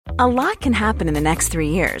A lot can happen in the next 3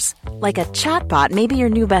 years. Like a chatbot may be your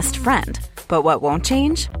new best friend. But what won't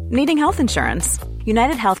change? Needing health insurance.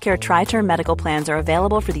 United Healthcare Tri-Term Medical Plans are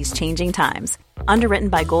available for these changing times. Underwritten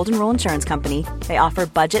by Golden Rule Insurance Company, they offer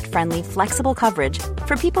budget-friendly, flexible coverage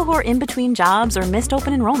for people who are in between jobs or missed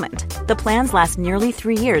open enrollment. The plans last nearly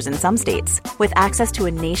 3 years in some states, with access to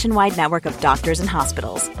a nationwide network of doctors and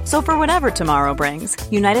hospitals. So for whatever tomorrow brings,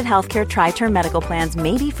 United Healthcare Tri-Term Medical Plans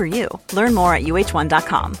may be for you. Learn more at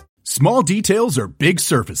uh1.com. Small details are big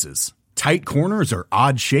surfaces. Tight corners are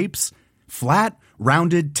odd shapes. Flat,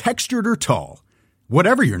 rounded, textured, or tall.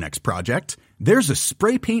 Whatever your next project, there's a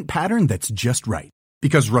spray paint pattern that's just right.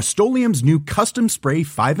 Because Rust-Oleum's new Custom Spray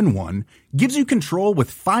 5-in-1 gives you control with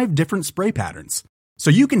 5 different spray patterns. So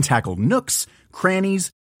you can tackle nooks,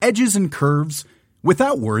 crannies, edges, and curves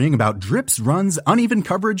without worrying about drips, runs, uneven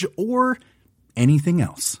coverage, or anything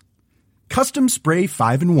else. Custom Spray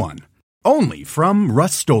 5-in-1. Only from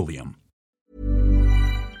Rust-Oleum.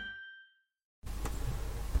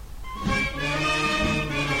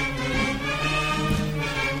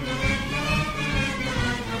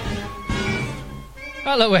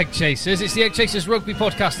 Hello, Egg Chasers. It's the Egg Chasers Rugby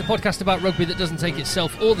Podcast, the podcast about rugby that doesn't take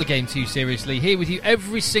itself or the game too seriously. Here with you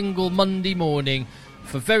every single Monday morning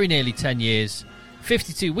for very nearly 10 years,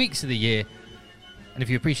 52 weeks of the year. And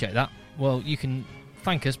if you appreciate that, well, you can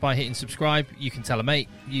thank us by hitting subscribe. You can tell a mate.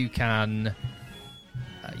 You can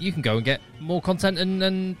go and get more content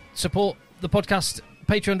and support the podcast.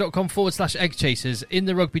 Patreon.com/Egg Chasers. In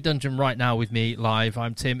the Rugby Dungeon right now with me live,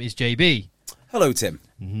 I'm Tim, is JB. Hello, Tim.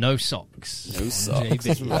 No socks. No socks.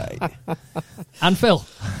 JB. Right. And Phil.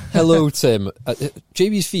 Hello, Tim.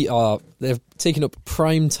 JB's feet they're taking up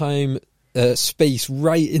prime time space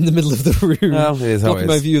right in the middle of the room. Well, it is how blocking it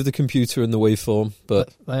my is. view of the computer and the waveform.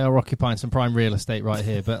 But They are occupying some prime real estate right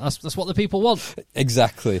here, but that's what the people want.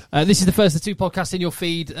 exactly. This is the first of 2 podcasts in your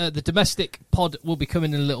feed. The domestic pod will be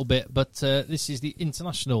coming in a little bit, but this is the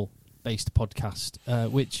international-based podcast,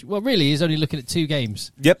 which, well, really is only looking at 2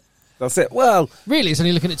 games. Yep, that's it. Well, Really, it's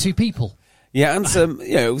only looking at 2 people. yeah, and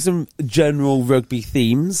some general rugby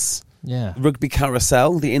themes. Yeah. Rugby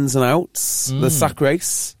carousel, the ins and outs, the sack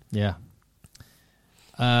race. Yeah.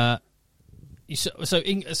 So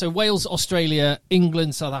Wales, Australia,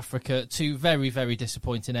 England, South Africa, 2 very, very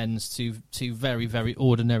disappointing ends to 2 very, very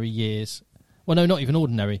ordinary years. Well, no, not even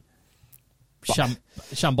ordinary.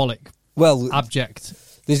 Shambolic. Well, Abject.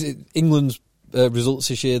 England's results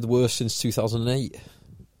this year the worst since 2008.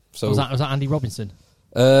 So Was that Andy Robinson?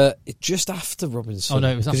 just after Robinson. Oh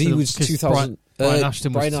no, it was after he was 2000. Brian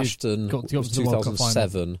Ashton Brian was Ashton got to was the World Cup final.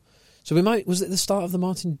 2007. So was it the start of the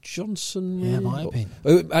Martin Johnson? Yeah, it might have been.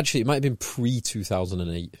 Oh, actually, it might have been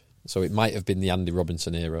pre-2008. So it might have been the Andy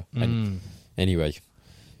Robinson era. And anyway,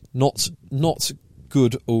 not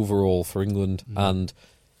good overall for England. And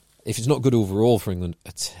if it's not good overall for England,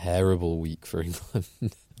 a terrible week for England.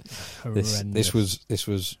 This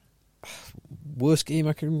was worst game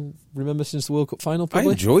I can remember since the World Cup final. Probably.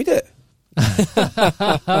 I enjoyed it.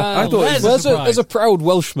 I thought as a proud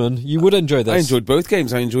Welshman, you would enjoy this. I enjoyed both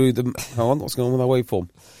games. I enjoyed them. Hold on, what's going on with our waveform?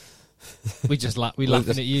 We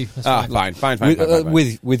laughing at you. That's fine.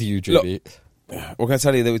 With you, JB. Look, what can I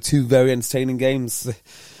tell you? There were 2 very entertaining games.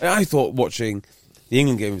 I thought watching the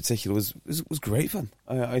England game in particular was great fun.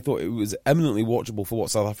 I thought it was eminently watchable for what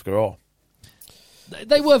South Africa are.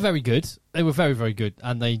 They were very good. They were very, very good,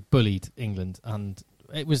 and they bullied England. And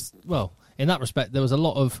it was, well, in that respect, there was a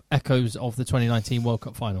lot of echoes of the 2019 World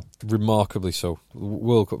Cup final. Remarkably so. The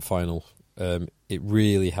World Cup final, it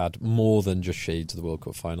really had more than just shades of the World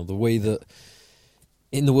Cup final. The way that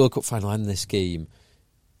in the World Cup final and this game,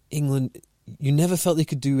 England, you never felt they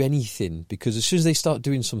could do anything because as soon as they start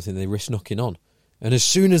doing something, they risk knocking on. And as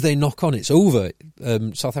soon as they knock on, it's over.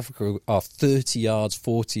 South Africa are 30 yards,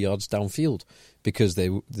 40 yards downfield because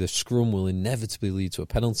the scrum will inevitably lead to a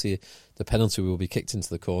penalty. The penalty will be kicked into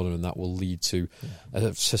the corner and that will lead to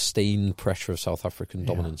a sustained pressure of South African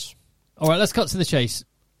dominance. All right, let's cut to the chase.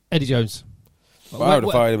 Eddie Jones. Well, I would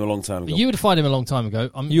have fired him a long time ago. You would have fired him a long time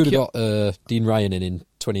ago. You would have got Dean Ryan in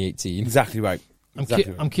 2018. Exactly right.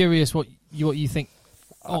 I'm curious what you think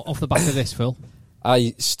off the back of this, Phil.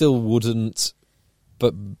 I still wouldn't,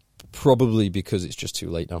 but probably because it's just too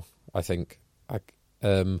late now. I think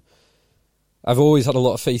I've always had a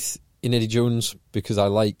lot of faith in Eddie Jones because I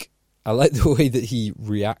like the way that he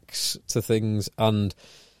reacts to things, and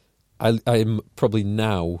I'm probably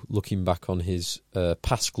now looking back on his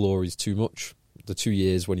past glories too much. The 2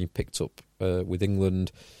 years when he picked up with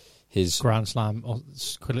England, his Grand Slam,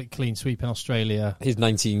 clean sweep in Australia, his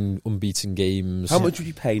 19 unbeaten games. How much would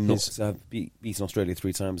you pay not to have beaten Australia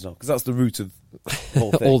 3 times now? Because that's the root of the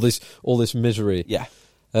whole thing. all this misery. Yeah.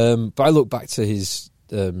 But I look back to his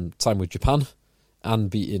time with Japan and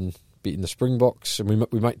beating the Springboks, and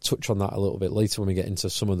we might touch on that a little bit later when we get into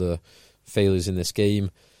some of the failures in this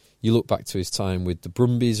game. You look back to his time with the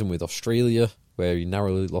Brumbies and with Australia, where he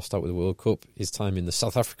narrowly lost out with the World Cup, his time in the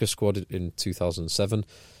South Africa squad in 2007.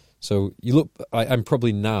 So you look, I'm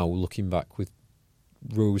probably now looking back with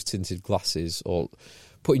rose-tinted glasses, or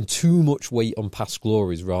putting too much weight on past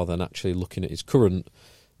glories rather than actually looking at his current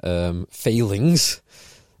failings.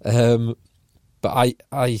 But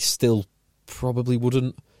I still probably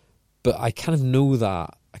wouldn't. But I kind of know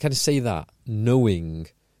that. I kind of say that knowing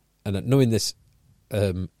this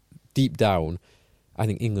deep down, I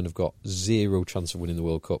think England have got zero chance of winning the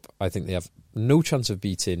World Cup. I think they have no chance of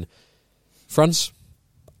beating France,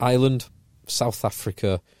 Ireland, South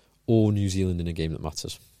Africa, or New Zealand in a game that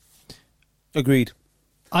matters. Agreed.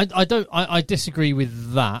 I disagree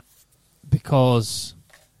with that, because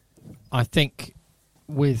I think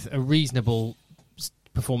with a reasonable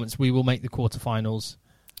performance we will make the quarterfinals,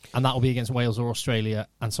 and that will be against Wales or Australia.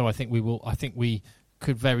 And so I think we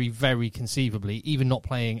could very, very conceivably, even not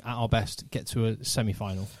playing at our best, get to a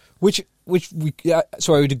semi-final.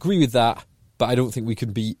 So I would agree with that, but I don't think we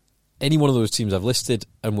can beat any one of those teams I've listed,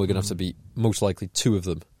 and we're going to have to beat most likely two of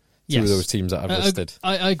them. Two of those teams that I've listed.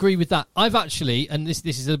 I agree with that. I've actually, and this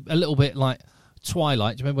is a little bit like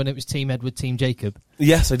Twilight. Do you remember when it was Team Edward, Team Jacob?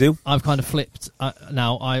 Yes, I do. I've kind of flipped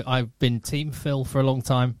now. I've been Team Phil for a long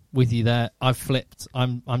time with you there. I've flipped.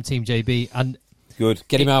 I'm Team JB, and good.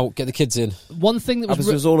 Get him out. Get the kids in. One thing that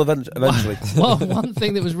was all eventually. Well, one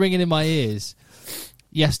thing that was ringing in my ears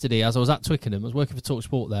yesterday, as I was at Twickenham, I was working for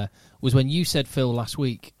TalkSport there, was when you said, Phil, last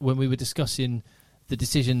week when we were discussing the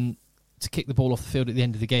decision to kick the ball off the field at the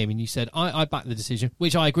end of the game, and you said, I backed the decision,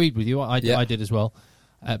 which I agreed with you. I did as well.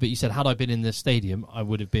 But you said, had I been in the stadium, I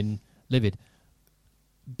would have been livid.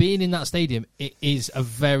 Being in that stadium, it is a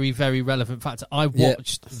very, very relevant factor. I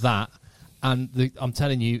watched that, and I'm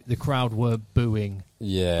telling you, the crowd were booing.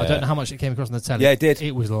 Yeah. I don't know how much it came across on the telly. Yeah, it did.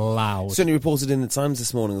 It was loud. Certainly reported in the Times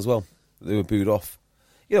this morning as well. They were booed off.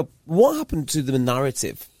 You know, what happened to the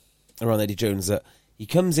narrative around Eddie Jones, that he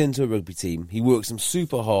comes into a rugby team, he works them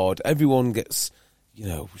super hard, everyone gets,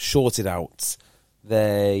 shorted out.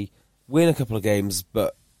 They win a couple of games,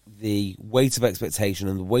 but the weight of expectation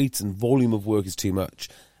and the weight and volume of work is too much,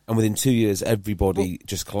 and within 2 years everybody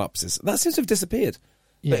just collapses. That seems to have disappeared.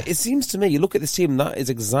 Yeah. But it seems to me, you look at this team, that is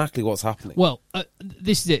exactly what's happening. Well,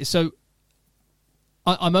 this is it. So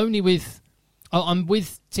I'm with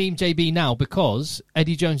Team JB now, because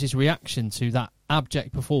Eddie Jones's reaction to that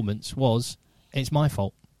abject performance was, it's my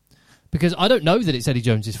fault. Because I don't know that it's Eddie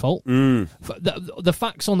Jones's fault. The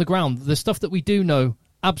facts on the ground, the stuff that we do know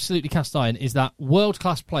absolutely cast iron, is that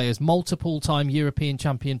world-class players, multiple-time European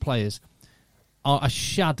champion players, are a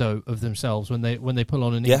shadow of themselves when they pull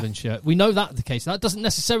on an England shirt. We know that's the case. That doesn't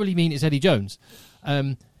necessarily mean it's Eddie Jones.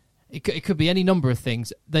 It could be any number of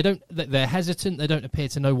things. They're hesitant. They don't appear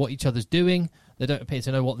to know what each other's doing. They don't appear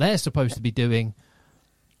to know what they're supposed to be doing.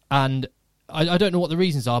 And I don't know what the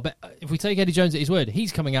reasons are, but if we take Eddie Jones at his word,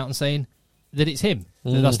 he's coming out and saying that it's him.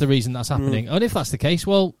 That that's the reason that's happening. And if that's the case,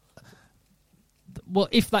 well,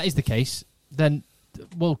 if that is the case, then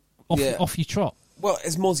off you trot. Well,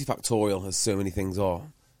 it's multifactorial, as so many things are.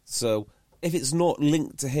 So if it's not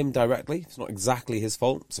linked to him directly, it's not exactly his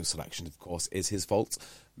fault. So selection, of course, is his fault.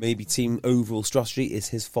 Maybe team overall strategy is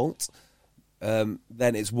his fault. Then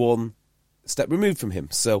it's one step removed from him.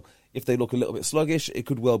 So if they look a little bit sluggish, it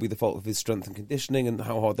could well be the fault of his strength and conditioning and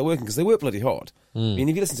how hard they're working, because they work bloody hard. I mean,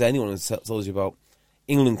 if you listen to anyone who tells you about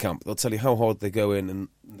England camp, they'll tell you how hard they go in and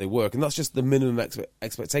they work, and that's just the minimum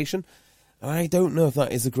expectation. And I don't know if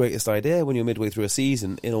that is the greatest idea when you're midway through a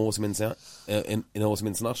season in autumn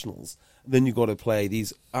internationals. Then you've got to play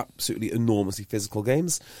these absolutely enormously physical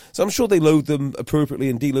games. So I'm sure they load them appropriately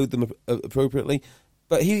and deload them appropriately.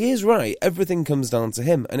 But he is right. Everything comes down to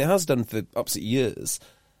him, and it has done for absolute years.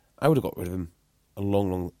 I would have got rid of him a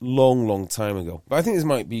long time ago. But I think this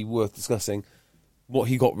might be worth discussing what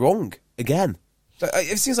he got wrong again.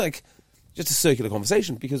 It seems like just a circular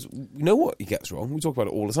conversation, because we know what he gets wrong. We talk about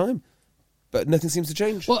it all the time. But nothing seems to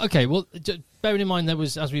change. Well, okay. Well, bearing in mind there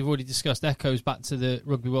was, as we've already discussed, echoes back to the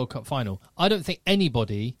Rugby World Cup final. I don't think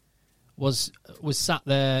anybody was sat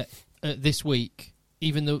there this week,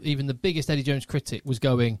 even the biggest Eddie Jones critic was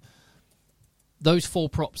going, those four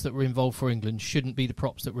props that were involved for England shouldn't be the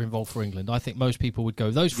props that were involved for England. I think most people would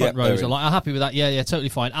go, those front rows are like, I'm happy with that. Yeah, totally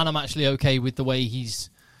fine. And I'm actually okay with the way he's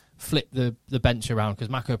flipped the bench around, because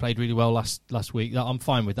Mako played really well last week. I'm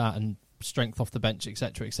fine with that, and strength off the bench,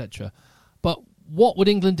 etc., etc. But What would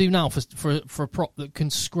England do now for a prop that can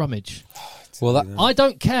scrummage? Well, I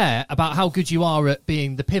don't care about how good you are at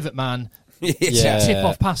being the pivot man,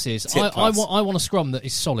 tip-off passes. I want a scrum that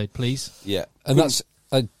is solid, please. Yeah. And that's,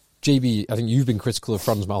 JB, I think you've been critical of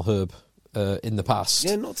Franz Malherbe in the past.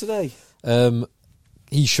 Yeah, not today.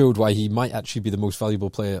 He showed why he might actually be the most valuable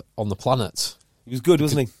player on the planet. He was good,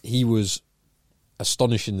 wasn't he? He was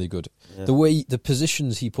astonishingly good. Yeah. The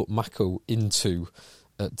positions he put Mako into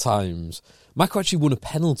at times. Mako actually won a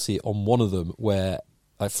penalty on one of them where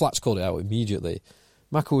Flats called it out immediately.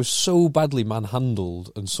 Mako was so badly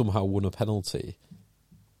manhandled and somehow won a penalty.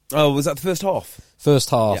 Oh, was that the first half? First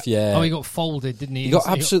half, yeah. Oh, he got folded, didn't he? He got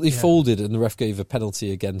absolutely folded, and the ref gave a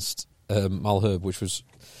penalty against Malherbe, which was...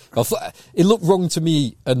 Well, it looked wrong to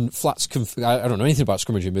me, and Flats... I don't know anything about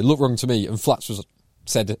scrimmaging, but it looked wrong to me, and Flats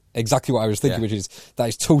said exactly what I was thinking, which is that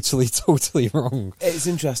is totally, totally wrong. It's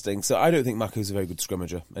interesting. So I don't think Mako's a very good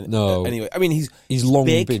scrummager. No. Anyway, I mean, he's long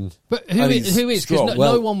big, been... But who is?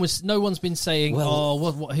 Because no one's been saying,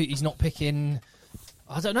 he's not picking...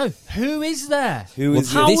 I don't know. Who is there?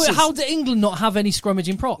 How do England not have any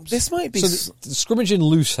scrummaging props? This might be... So the scrummaging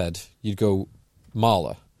loose head, you'd go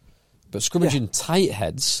Marler. But scrummaging tight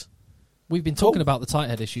heads... We've been talking about the tight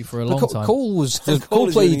head issue for a long time.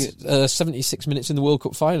 Cole played 76 minutes in the World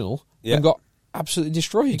Cup final and got absolutely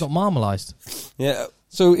destroyed. He got marmalised. Yeah.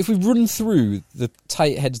 So if we run through the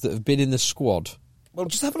tight heads that have been in the squad... Well,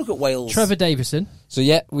 just have a look at Wales. Trevor Davison. So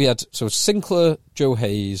we had Sinclair, Joe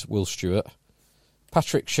Hayes, Will Stewart,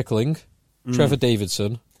 Patrick Schickling, Trevor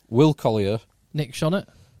Davidson, Will Collier, Nick Shonnett,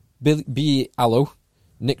 B. Allo,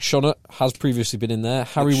 Nick Shonnett has previously been in there,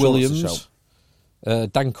 Harry Williams,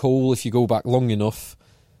 Dan Cole, if you go back long enough.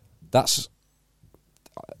 That's...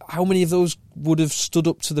 How many of those would have stood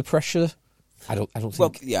up to the pressure? I don't think...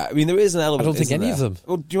 Well, yeah, I mean, there is an element... I don't think any of them.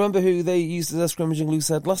 Well, do you remember who they used as their scrummaging loose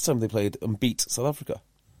head last time they played and beat South Africa?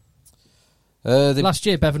 Last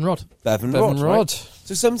year, Bevan Rod. Bevan Rod. Right?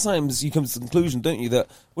 So sometimes you come to the conclusion, don't you,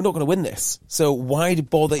 that we're not going to win this. So why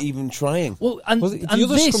bother even trying? The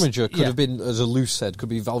other scrummager could have been, as a loose head, could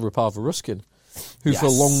be Valrapava Ruskin, who for a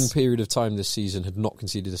long period of time this season had not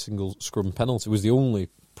conceded a single scrum penalty. Was the only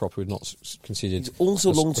prop who had not conceded. He's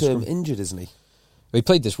also long-term injured, isn't he? He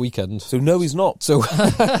played this weekend. So no, he's not. So,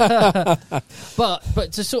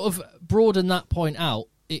 but to sort of broaden that point out,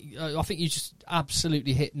 I think you just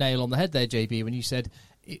absolutely hit nail on the head there, JB, when you said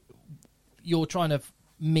you're trying to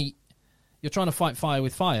fight fire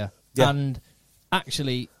with fire, and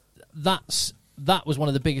actually that was one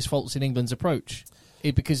of the biggest faults in England's approach,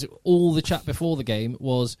 because all the chat before the game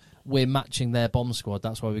was we're matching their bomb squad.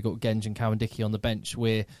 That's why we got Genge and Cowan-Dickie on the bench.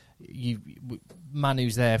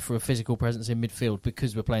 Manu's there for a physical presence in midfield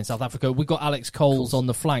because we're playing South Africa. We've got Alex Coles on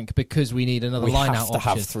the flank because we need another line-out option. We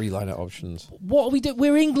have to have 3 line-out options. What are we doing?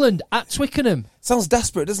 We're England at Twickenham. Sounds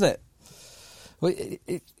desperate, doesn't it? Well,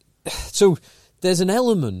 so there's an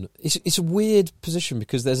element... It's a weird position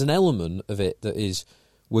because there's an element of it that is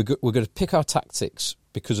we're going to pick our tactics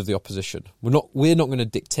because of the opposition. We're not going to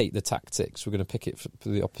dictate the tactics. We're going to pick it for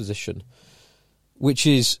the opposition, which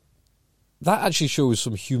is... That actually shows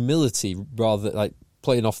some humility, rather like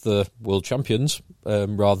playing off the world champions,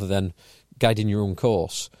 rather than guiding your own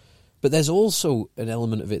course. But there's also an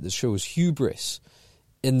element of it that shows hubris.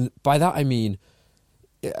 And by that I mean,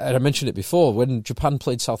 and I mentioned it before, when Japan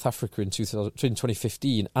played South Africa in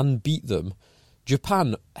 2015 and beat them,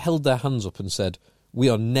 Japan held their hands up and said, we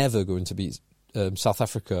are never going to beat South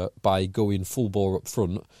Africa by going full bore up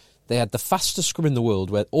front. They had the fastest scrum in the world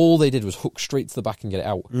where all they did was hook straight to the back and get it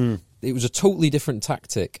out. It was a totally different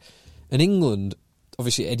tactic. And England,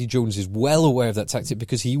 obviously Eddie Jones is well aware of that tactic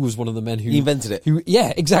because he was one of the men who... He invented it.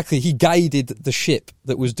 Yeah, exactly. He guided the ship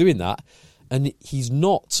that was doing that. And he's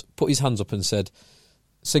not put his hands up and said,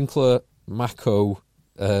 Sinclair, Mako,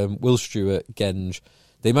 Will Stewart, Genge,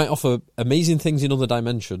 they might offer amazing things in other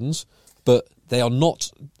dimensions, but they are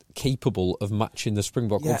not... capable of matching the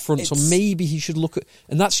Springbok up front, so maybe he should look at...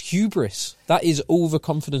 And that's hubris. That is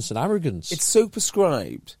overconfidence and arrogance. It's so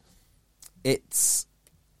prescribed. It's...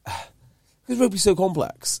 Because rugby's so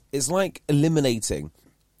complex, it's like eliminating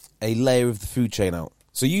a layer of the food chain out.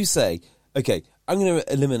 So you say, okay, I'm going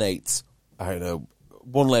to eliminate, I don't know,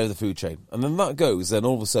 one layer of the food chain. And then that goes, then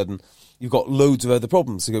all of a sudden, you've got loads of other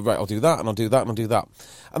problems. So you go, right, I'll do that, and I'll do that, and I'll do that.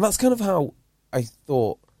 And that's kind of how I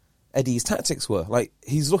thought Eddie's tactics were. Like,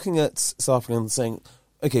 he's looking at South Africa and saying,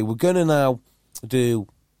 okay, we're going to now do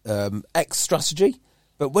X strategy,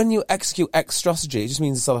 but when you execute X strategy, it just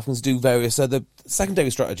means the South Africans do various other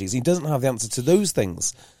secondary strategies. He doesn't have the answer to those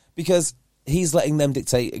things because he's letting them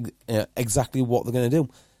dictate exactly what they're going to do.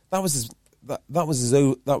 That was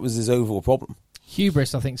his overall problem.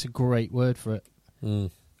 Hubris, I think, is a great word for it,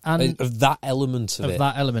 And of that element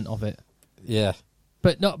of it. Yeah.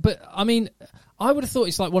 But I mean, I would have thought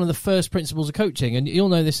it's like one of the first principles of coaching, and you'll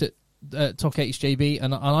know this at Talk HJB,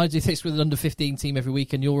 and I do this with an under-15 team every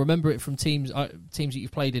week, and you'll remember it from teams that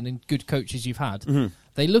you've played in and good coaches you've had. Mm-hmm.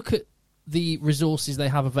 They look at the resources they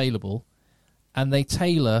have available, and they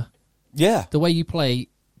tailor the way you play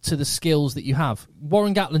to the skills that you have.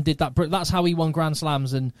 Warren Gatland did that. That's how he won Grand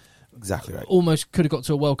Slams and exactly right. Almost could have got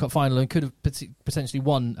to a World Cup final and could have potentially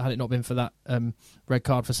won had it not been for that red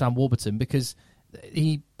card for Sam Warburton, because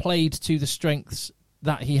he played to the strengths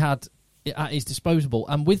that he had at his disposal.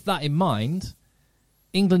 And with that in mind,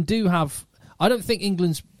 England do have... I don't think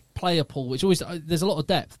England's player pool, which always... There's a lot of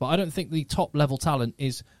depth, but I don't think the top-level talent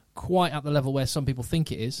is quite at the level where some people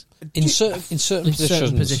think it is. In certain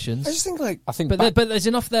positions. I just think but there's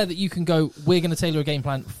enough there that you can go, we're going to tailor a game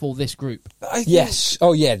plan for this group. Yes.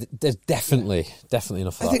 Oh, yeah. There's definitely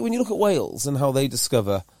enough for that. I think when you look at Wales and how they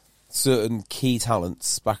discover certain key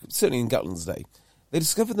talents, back certainly in Gatland's day, they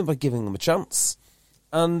discover them by giving them a chance.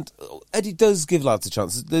 And Eddie does give lads a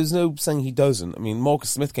chance. There's no saying he doesn't. I mean, Marcus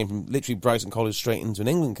Smith came from literally Brighton College straight into an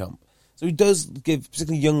England camp. So he does give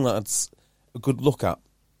particularly young lads a good look at.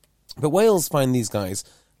 But Wales find these guys,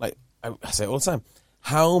 like I say it all the time,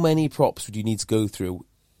 how many props would you need to go through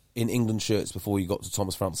in England shirts before you got to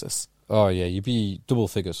Thomas Francis? Oh, yeah, you'd be double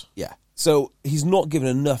figures. Yeah. So he's not given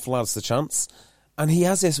enough lads the chance. And he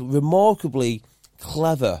has this remarkably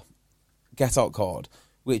clever get-out card,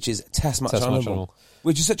 which is Test Match Animal,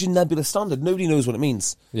 which is such a nebulous standard. Nobody knows what it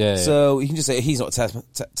means. Yeah. So you can just say, he's not a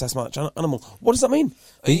test match animal. What does that mean?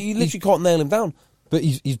 You literally can't nail him down. But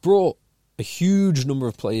he's brought a huge number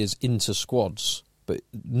of players into squads, but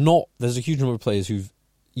there's a huge number of players who've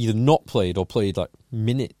either not played or played like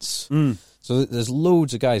minutes. So there's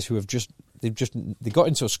loads of guys who they got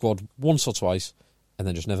into a squad once or twice and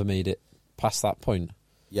then just never made it past that point.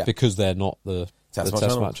 Yeah. Because they're not the test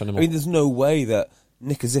match animal. I mean, there's no way that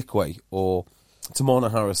Nick Ezekwe or Tamana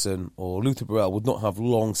Harrison or Luther Burrell would not have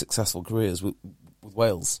long, successful careers with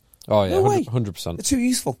Wales. Oh, yeah, no 100%. They're too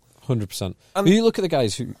useful. 100%. You look at the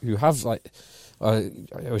guys who have, like, I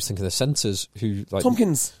always think of the centres who, like...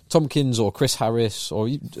 Tompkins or Chris Harris or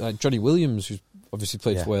Johnny Williams, who's obviously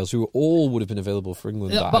played for Wales, who all would have been available for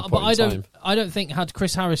England at that point in time. I don't think, had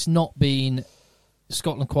Chris Harris not been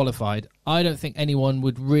Scotland qualified, I don't think anyone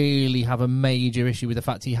would really have a major issue with the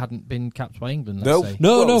fact he hadn't been capped by England, let's say.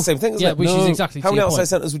 No. Same thing, isn't it? Which is exactly how many outside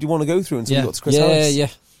centres would you want to go through until you got to Chris Harris? Yeah,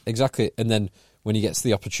 exactly. And then when he gets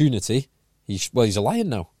the opportunity, he's a Lion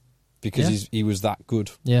now. Because he was that good,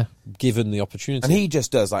 given the opportunity, and he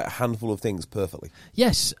just does like a handful of things perfectly.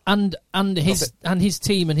 Yes, and his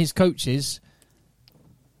team and his coaches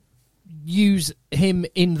use him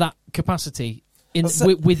in that capacity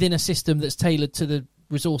within a system that's tailored to the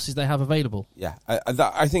resources they have available. Yeah,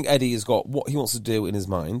 I think Eddie has got what he wants to do in his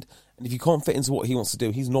mind, and if you can't fit into what he wants to do,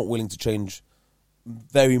 he's not willing to change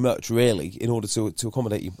very much, really, in order to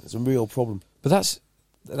accommodate you. It's a real problem. But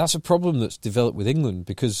that's a problem that's developed with England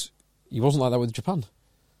because. He wasn't like that with Japan.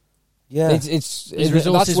 Yeah, his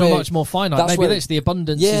resources were much more finite. Maybe that's the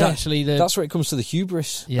abundance. Is actually the. That's where it comes to the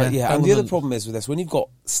hubris. Yeah, and the other problem is with this: when you've got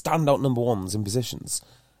standout number ones in positions,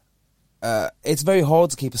 it's very hard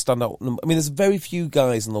to keep a standout number. I mean, there's very few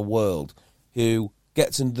guys in the world who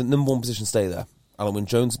get to the number one position, stay there. Alan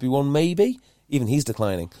Wynne-Jones would be one, maybe. Even he's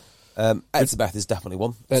declining. Etzebeth is definitely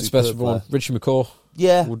one. Etzebeth one. Richie McCaw.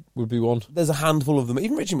 Yeah, would be one. There's a handful of them.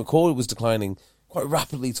 Even Richie McCaw was declining quite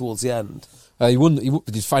rapidly towards the end. He won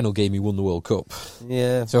his final game. He won the World Cup.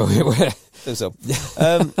 Yeah, so.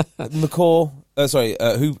 McCaw,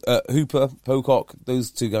 Hooper, Pocock,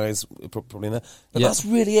 those two guys probably in there. But that's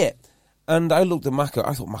really it. And I looked at Macca.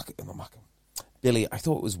 I thought Billy. I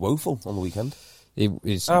thought it was woeful on the weekend. It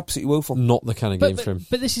is absolutely woeful. Not the kind of game for him.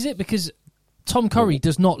 But this is it, because Tom Curry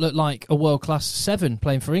does not look like a world-class 7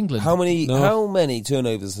 playing for England. How many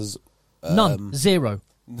turnovers has none? Zero.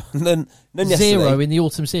 None yesterday. 0 in the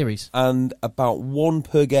autumn series, and about 1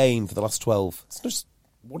 per game for the last 12. It's just,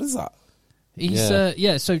 what is that? He's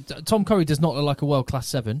So Tom Curry does not look like a world class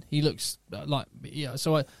 7. He looks like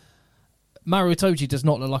So Mario Itoje does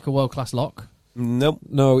not look like a world class lock. Nope.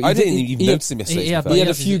 No, I didn't even notice him yesterday. He had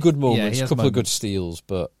a few good moments, a couple of good steals,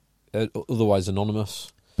 but otherwise anonymous.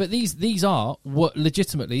 But these are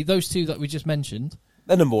legitimately those two that we just mentioned.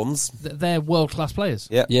 They're number ones. They're world class players.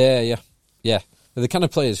 Yeah. They're the kind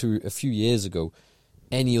of players who, a few years ago,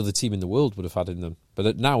 any other team in the world would have had in them.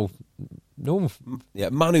 But now, no. Yeah,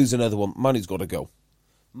 Manu's another one. Manu's got to go.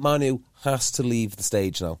 Manu has to leave the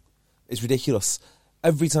stage now. It's ridiculous.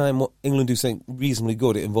 Every time England do something reasonably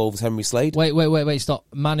good, it involves Henry Slade. Wait, stop.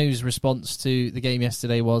 Manu's response to the game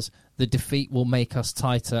yesterday was, the defeat will make us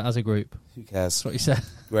tighter as a group. Who cares? That's what you said.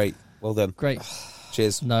 Great. Well done. Great.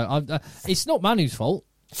 Cheers. No, it's not Manu's fault.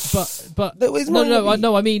 But No, it's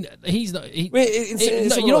no. I mean, he's not. You're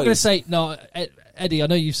not going to say no, Eddie. I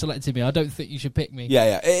know you've selected me. I don't think you should pick me.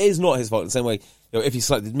 Yeah. It is not his fault. In the same way, if he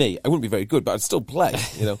selected me, I wouldn't be very good, but I'd still play.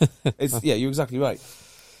 You're exactly right.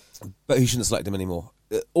 But he shouldn't select him anymore.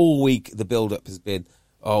 All week, the build-up has been,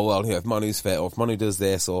 if Manu's fit, or if Manu does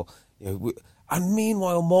this, or and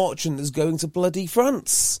meanwhile, Marchand is going to bloody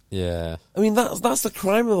France. Yeah. I mean, that's the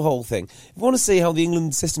crime of the whole thing. If you want to see how the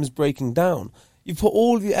England system is breaking down, you've put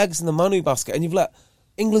all of your eggs in the Manu basket, and you've let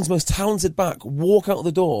England's most talented back walk out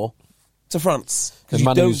the door to France because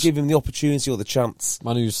you don't give him the opportunity or the chance.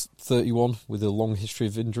 Manu's 31 with a long history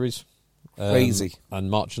of injuries. Crazy. And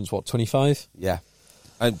Marchand's, 25? Yeah.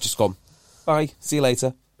 And just gone. Bye. See you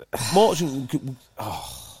later. Marchand...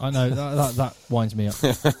 I know, that winds me up.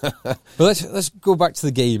 But let's go back to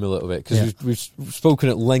the game a little bit, because we've spoken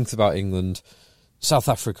at length about England. South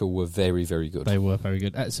Africa were very, very good. They were very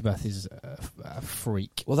good. Etzebeth is a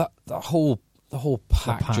freak. Well, the whole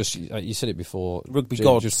pack, just you said it before. Rugby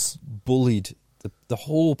gods just bullied the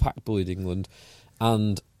whole pack. Bullied England,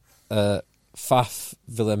 and Faf,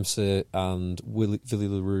 Willemse, and Willy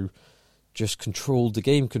Leroux just controlled the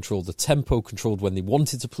game, controlled the tempo, controlled when they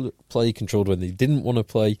wanted to play, controlled when they didn't want to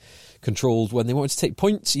play, controlled when they wanted to take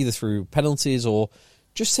points, either through penalties or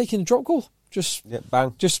just taking a drop goal. Just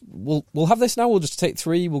bang. Just we'll have this now. We'll just take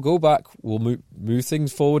 3. We'll go back. We'll move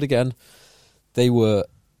things forward again. They were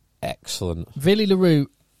excellent. Willy Leroux,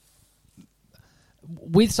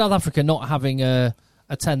 with South Africa not having a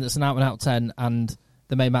 10 that's an out-and-out 10, and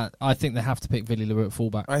the main man, I think they have to pick Willy Leroux at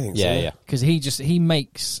fullback. I think so. Yeah. Because he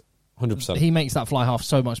makes 100%. He makes that fly half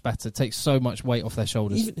so much better. Takes so much weight off their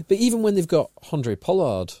shoulders. Even when they've got Andre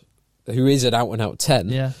Pollard, who is an out-and-out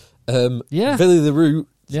 10, Willy Leroux.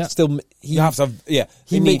 Yeah. Still, you have to have,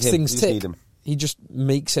 he makes things tick. He just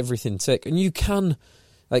makes everything tick. And you can,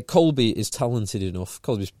 like, Colby is talented enough.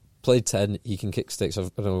 Colby's played 10, he can kick sticks. I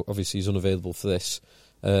know obviously he's unavailable for this.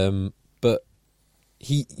 But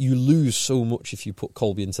you lose so much if you put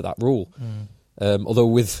Colby into that role. Although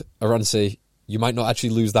with Arance, you might not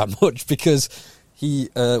actually lose that much, because he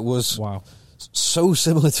was so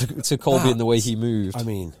similar to Colby in the way he moved. I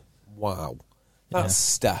mean, wow. That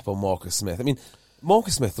step on Marcus Smith. I mean,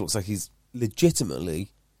 Marcus Smith looks like he's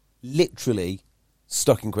literally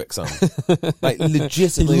stuck in quicksand. Like,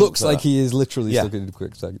 legitimately. He looks like he is literally stuck in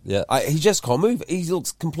quicksand. Yeah. He just can't move. He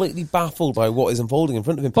looks completely baffled by what is unfolding in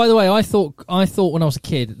front of him. By the way, I thought when I was a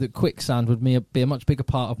kid that quicksand would be a much bigger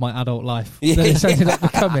part of my adult life than it's ended up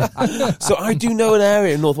becoming. So I do know an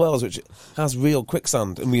area in North Wales which has real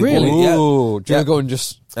quicksand. And we really? Do you want to go and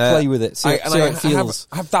just play with it? See how it feels?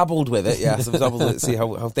 I have dabbled with it, yes. I've dabbled with it, see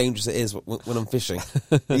how dangerous it is when I'm fishing.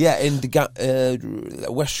 In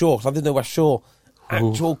West Shore. I didn't know West Shore.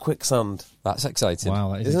 Actual quicksand. That's exciting.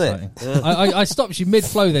 Wow, that is Isn't exciting. It? Yeah. I stopped you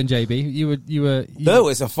mid-flow then, JB. You were... No,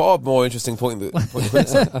 it's a far more interesting point than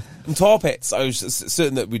quicksand. And tar pits. I was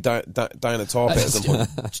certain that we'd die in a tar pit at some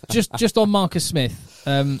point. Just on Marcus Smith,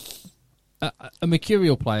 a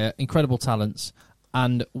mercurial player, incredible talents,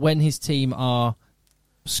 and when his team are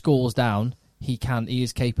scores down, he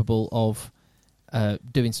is capable of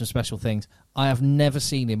doing some special things. I have never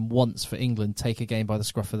seen him once for England take a game by the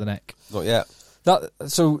scruff of the neck. Not yet.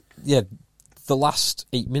 The last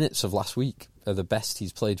 8 minutes of last week are the best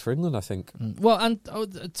he's played for England, I think. Well, and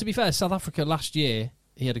to be fair, South Africa last year,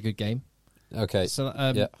 he had a good game. Okay.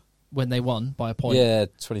 So when they won by a point. Yeah,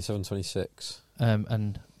 27-26.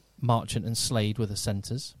 And Marchant and Slade were the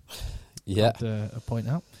centres. Yeah. A point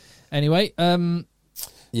out. Anyway.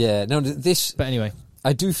 Yeah, no, this... But anyway.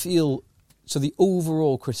 I do feel... So the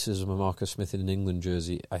overall criticism of Marcus Smith in an England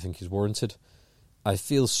jersey, I think, is warranted. I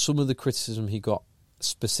feel some of the criticism he got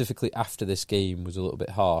specifically after this game was a little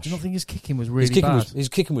bit harsh. Do you not think his kicking was really bad? His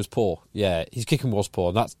kicking was poor. Yeah, his kicking was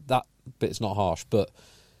poor. And that bit's not harsh. But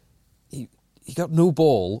he got no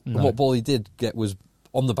ball. No. And what ball he did get was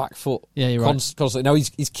on the back foot. Yeah, you're right. Constantly. Now,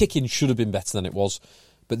 his kicking should have been better than it was.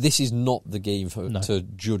 But this is not the game to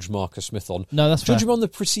judge Marcus Smith on. No, that's Judge fair. him on the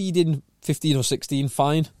preceding 15 or 16,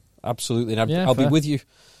 fine. Absolutely. And I'll be with you.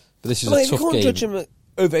 But this is a tough game. You can't judge him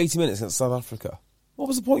over 80 minutes against South Africa. What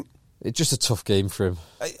was the point? It's just a tough game for him.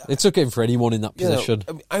 It's a tough game for anyone in that position.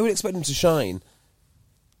 I would expect him to shine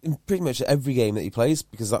in pretty much every game that he plays,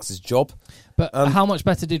 because that's his job. But how much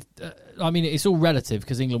better did... I mean, it's all relative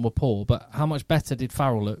because England were poor, but how much better did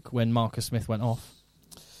Farrell look when Marcus Smith went off?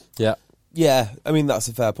 Yeah. Yeah, I mean, that's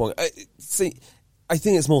a fair point. I think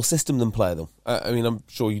it's more system than player, though. I mean, I'm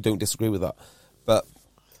sure you don't disagree with that. But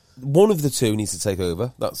one of the two needs to take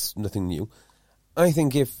over. That's nothing new. I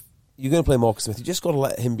think if you're going to play Marcus Smith, you just got to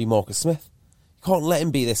let him be Marcus Smith. You can't let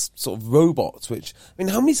him be this sort of robot, which, I mean,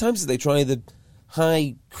 how many times did they try the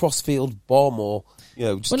high cross-field bomb or,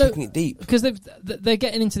 just kicking it deep? Because they're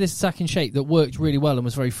getting into this attacking shape that worked really well and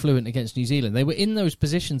was very fluent against New Zealand. They were in those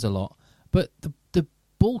positions a lot, but the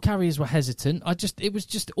ball carriers were hesitant. It was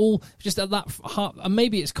just at that heart, and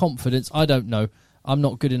maybe it's confidence. I don't know. I'm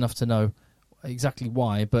not good enough to know exactly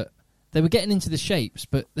why, but they were getting into the shapes,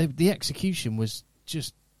 but the execution was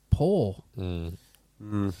just poor.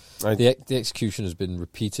 The execution has been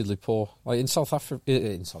repeatedly poor. Like in South Africa,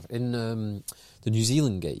 in the New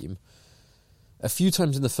Zealand game, a few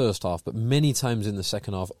times in the first half, but many times in the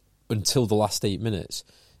second half until the last 8 minutes,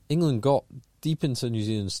 England got deep into New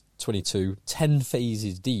Zealand's 22, 10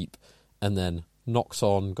 phases deep, and then knocked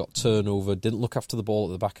on, got turnover, didn't look after the ball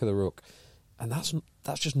at the back of the ruck, and that's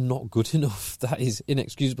just not good enough. That is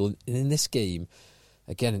inexcusable. And in this game,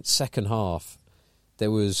 again, in second half, there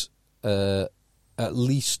was at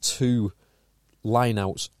least 2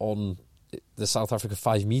 line-outs on the South Africa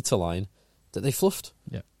 5-metre line that they fluffed.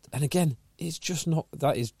 Yeah. And again, it's just not...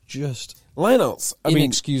 That is just... Line-outs.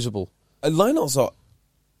 Inexcusable. Line-outs are...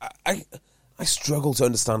 I struggle to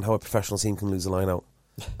understand how a professional team can lose a line-out.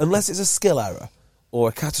 Unless it's a skill error or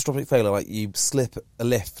a catastrophic failure, like you slip a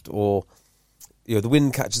lift or the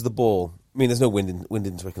wind catches the ball. I mean, there's no wind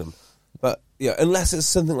in Twickenham. But unless it's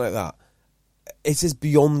something like that, it is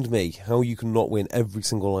beyond me how you can not win every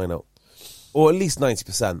single line-out. Or at least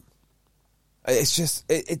 90%. It's just...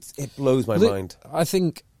 It blows my mind. I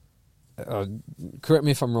think... correct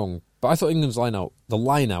me if I'm wrong, but I thought England's line-out,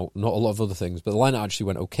 not a lot of other things, but the line-out actually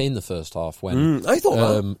went okay in the first half when I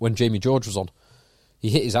thought when Jamie George was on. He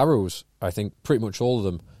hit his arrows, I think, pretty much all of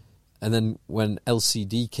them. And then when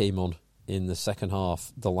LCD came on in the second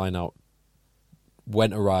half, the line-out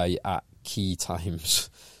went awry at key times.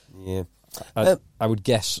 Yeah. I would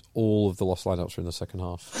guess all of the lost line-outs were in the second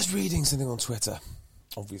half. I was reading something on Twitter,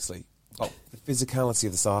 obviously, about the physicality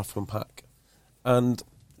of the South African pack. And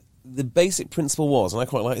the basic principle was, and I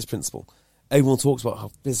quite like this principle, everyone talks about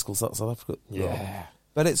how physical South Africa are.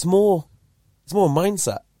 But it's more a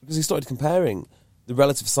mindset, because he started comparing the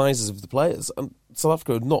relative sizes of the players, and South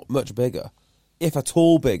Africa are not much bigger, if at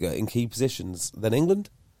all bigger, in key positions than England.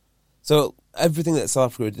 So everything that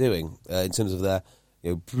South Africa are doing in terms of their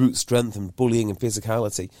brute strength and bullying and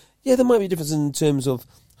physicality, there might be a difference in terms of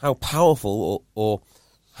how powerful or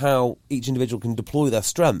how each individual can deploy their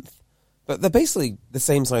strength. But they're basically the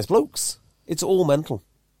same size blokes. It's all mental.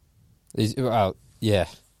 Well, yeah.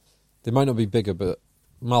 They might not be bigger, but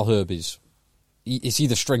Malherbe it's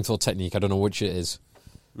either strength or technique. I don't know which it is.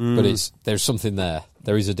 But there's something there.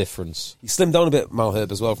 There is a difference. He slimmed down a bit,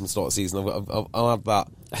 Malherbe, as well, from the start of the season. I'll add that.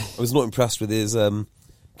 I was not impressed with his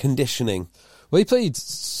conditioning. Well, he played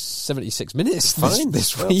 76 minutes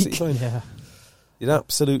this week. Fine. Yeah. You're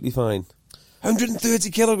absolutely fine. 130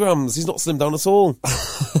 kilograms. He's not slimmed down at all.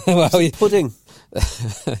 Well, pudding.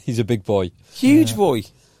 He's a big boy. Huge boy.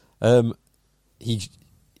 If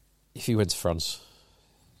he went to France,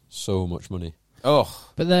 so much money. Oh.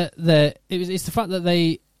 But it's the fact that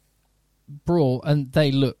they brought and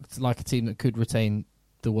they looked like a team that could retain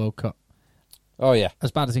the World Cup. Oh yeah. As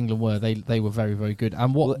bad as England were, they were very, very good.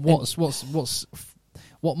 And what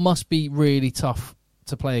must be really tough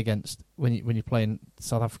to play against when you're playing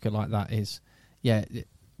South Africa like that is,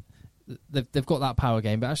 they've got that power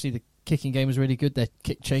game, but actually the kicking game is really good. Their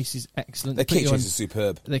kick chase is excellent. Their kick chase is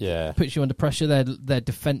superb. They puts you under pressure. Their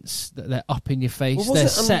defence, they're up in your face. Their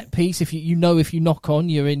set piece, if you knock on,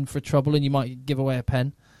 you're in for trouble and you might give away a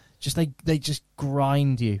pen. They just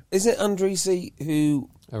grind you. Is it Andrisi who...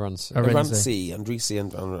 Arendse,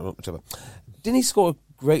 and whichever. Didn't he score a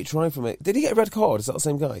great try from it? Did he get a red card? Is that the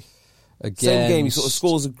same guy? Same game, he sort of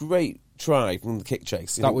scores a great try from the kick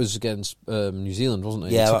chase. That was against New Zealand, wasn't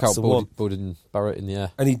it? Yeah, he took that's out the one. Bowden Barrett in the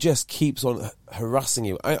air. And he just keeps on harassing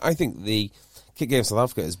you. I think the kick game of South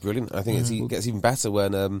Africa is brilliant. I think it gets even better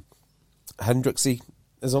when Hendrixie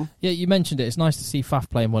is on. Yeah, you mentioned it. It's nice to see Faf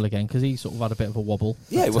playing well again, because he sort of had a bit of a wobble.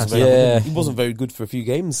 Yeah, he wasn't very good for a few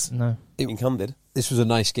games. No. In Candid. This was a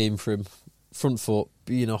nice game for him. Front foot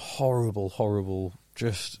being a horrible,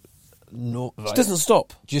 just not... It doesn't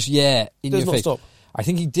stop. Just, in your face. Stop. I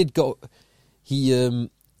think he did go... there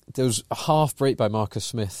was a half break by Marcus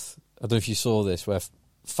Smith. I don't know if you saw this, where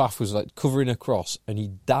Faf was like covering across and he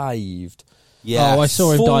dived. Yeah. Oh, I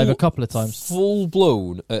saw him dive a couple of times. Full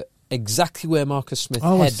blown at exactly where Marcus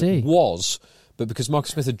Smith's head was, but because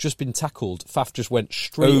Marcus Smith had just been tackled, Faf just went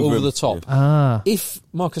straight over the top. Ah. If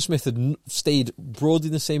Marcus Smith had stayed broadly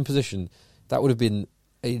in the same position, that would have been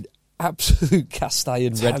an absolute cast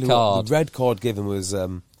iron red card. The red card given was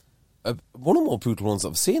one of the more brutal ones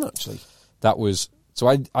I've seen, actually. That was... So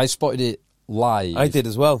I spotted it live. I did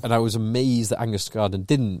as well. And I was amazed that Angus Gardner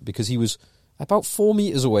didn't, because he was about 4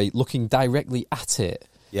 metres away looking directly at it.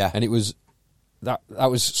 Yeah. And it was... That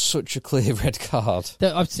was such a clear red card.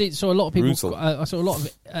 So a lot of people... Brutal. I saw a lot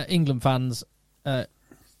of England fans...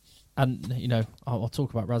 and, you know, I'll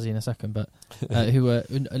talk about Razzie in a second, but who were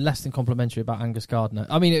less than complimentary about Angus Gardner.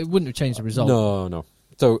 I mean, it wouldn't have changed the result. No.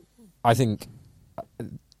 So I think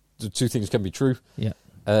the two things can be true. Yeah.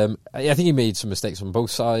 I think he made some mistakes on both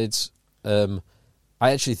sides. I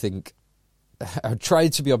actually think... I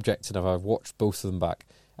tried to be objective. I've watched both of them back.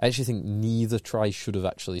 I actually think neither try should have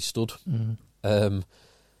actually stood. Mm-hmm.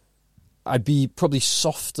 I'd be probably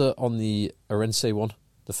softer on the Orense one,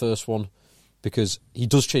 the first one, because he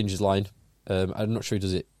does change his line. I'm not sure he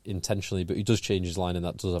does it intentionally, but he does change his line, and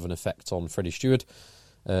that does have an effect on Freddie Stewart,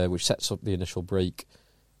 which sets up the initial break.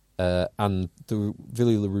 And the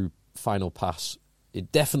Villiers-Leroux final pass,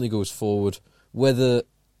 it definitely goes forward. Whether,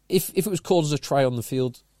 if it was called as a try on the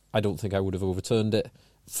field, I don't think I would have overturned it.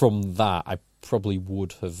 From that, I probably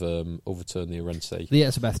would have overturned the Orense. The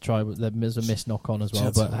Etzebeth try, there was a missed knock on as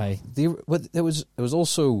well, but hey. There was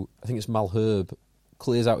also, I think it's Malherbe,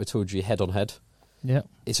 clears out Itoji head on head. Yeah.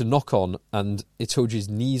 It's a knock on, and Itoji's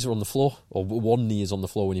knees are on the floor, or one knee is on the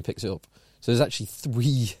floor when he picks it up. So there's actually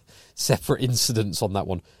 3 separate incidents on that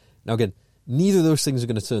one. Now again, neither of those things are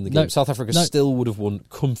going to turn the game. South Africa still would have won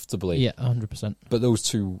comfortably. Yeah, 100%. But those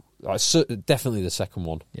two, definitely the second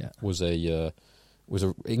one, was a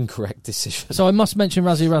incorrect decision. So I must mention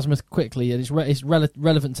Razzie Erasmus quickly, and it's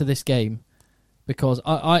relevant to this game, because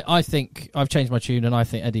I think I've changed my tune, and I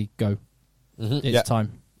think Eddie, go. Mm-hmm. It's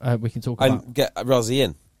time. We can talk about... And get Razzie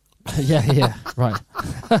in. yeah, right.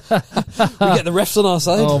 We get the refs on our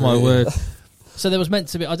side. Oh, my word. So there was meant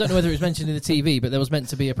to be... I don't know whether it was mentioned in the TV, but there was meant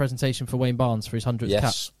to be a presentation for Wayne Barnes for his 100th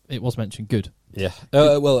cap. It was mentioned. Good. Yeah.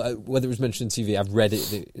 Whether it was mentioned in TV, I've read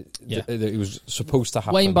it. It was supposed to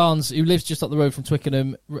happen. Wayne Barnes, who lives just up the road from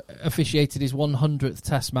Twickenham, officiated his 100th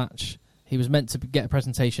Test match. He was meant to get a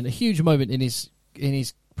presentation, a huge moment in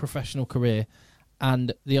his professional career,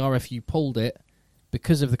 and the RFU pulled it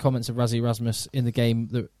because of the comments of Razzie Erasmus in the game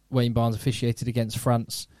that Wayne Barnes officiated against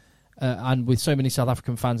France. And with so many South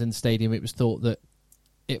African fans in the stadium, it was thought that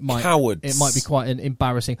it might be quite an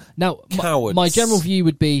embarrassing. Now, my general view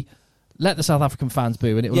would be, let the South African fans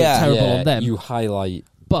boo, and it will look terrible on them. You highlight,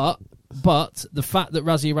 but the fact that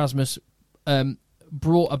Razzie Erasmus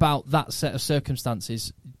brought about that set of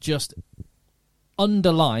circumstances just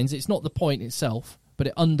underlines. It's not the point itself, but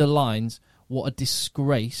it underlines what a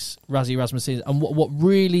disgrace Razzie Erasmus is, and what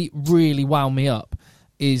really, really wound me up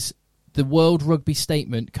is the World Rugby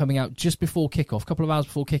statement coming out just before kickoff, a couple of hours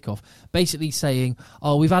before kickoff, basically saying,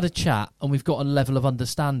 "Oh, we've had a chat and we've got a level of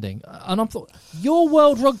understanding." And I'm thought, you're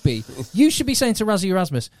World Rugby. You should be saying to Razzie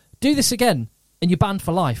Erasmus, "Do this again, and you're banned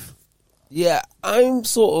for life." Yeah, I'm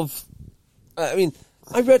sort of... I mean,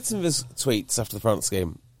 I read some of his tweets after the France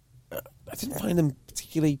game. I didn't find them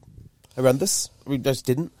particularly horrendous. I mean, I just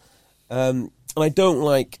didn't. And I don't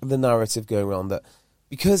like the narrative going around that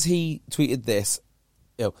because he tweeted this,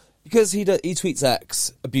 you know, because he tweets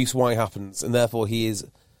X, abuse Y happens, and therefore he is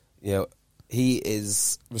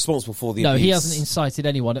responsible for the abuse. No, he hasn't incited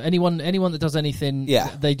anyone. Anyone that does anything,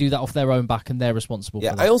 they do that off their own back, and they're responsible for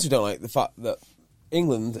that. I also don't like the fact that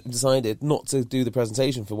England decided not to do the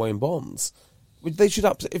presentation for Wayne Barnes. They should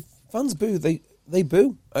if fans boo, they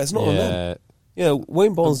boo. It's not on them. You know,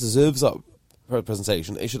 Wayne Barnes deserves that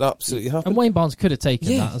presentation. It should absolutely happen. And Wayne Barnes could have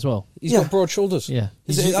taken that as well. He's got broad shoulders. Yeah,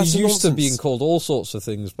 he's used to being called all sorts of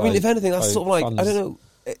things. I mean, if anything, that's sort of like, I don't know.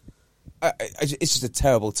 It's just a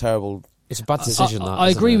terrible, terrible. It's a bad decision. I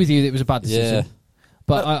agree with you that it was a bad decision. Yeah.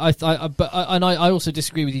 But I also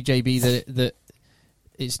disagree with you, JB, that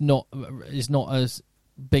it's not as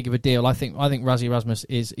big of a deal. I think Razzie Erasmus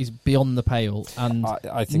is beyond the pale and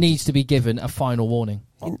I think needs to be given a final warning.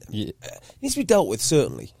 It needs to be dealt with,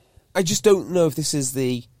 certainly. I just don't know if this is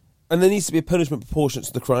and there needs to be a punishment proportionate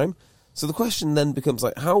to the crime. So the question then becomes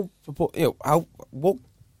like, what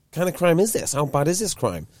kind of crime is this? How bad is this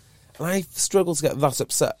crime? And I struggle to get that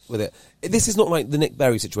upset with it. This is not like the Nick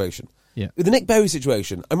Berry situation. Yeah. With the Nick Berry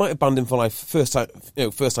situation, I might have banned him for life first time off.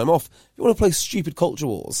 If you want to play stupid culture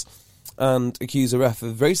wars and accuse a ref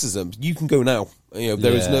of racism, you can go now.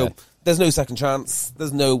 There's no second chance.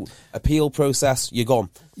 There's no appeal process. You're gone.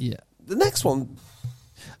 Yeah. The next one.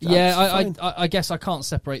 I guess I can't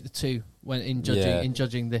separate the two when in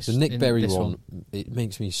judging this. The Nick Berry one, it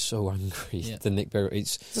makes me so angry. Yeah. The Nick Berry,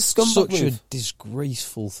 it's a scumbag such move. a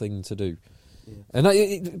disgraceful thing to do.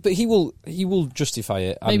 And but he will justify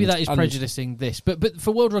it. Maybe that is prejudicing this, but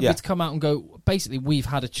for World Rugby to come out and go, basically, we've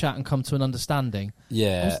had a chat and come to an understanding.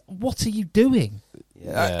 Yeah. What are you doing?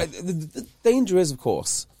 Yeah. The danger is, of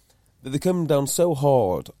course, that they come down so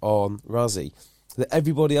hard on Razzie that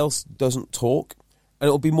everybody else doesn't talk, and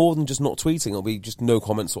it'll be more than just not tweeting. It'll be just no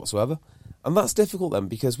comments whatsoever, and that's difficult then,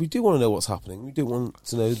 because we do want to know what's happening. We do want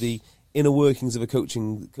to know the inner workings of a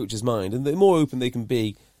coach's mind, and the more open they can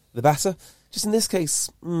be, the better. Just in this case,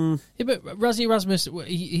 Yeah, but Razzie Erasmus,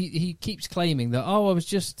 he keeps claiming that, I was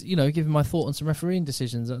just, giving my thought on some refereeing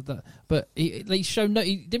decisions. But he didn't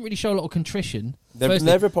really show a lot of contrition.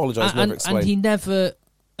 Never apologised, never explained. And he never,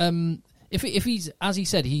 if he's, as he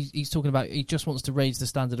said, he's talking about, he just wants to raise the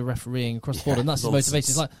standard of refereeing across the board, and that's his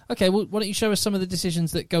motivation. It's like, okay, well, why don't you show us some of the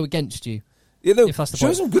decisions that go against you? If that's the show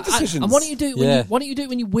point. some good decisions. And why don't you do it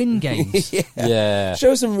when you win games? Yeah.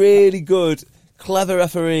 Show some really good, clever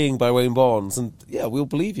refereeing by Wayne Barnes, and we'll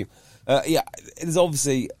believe you. There's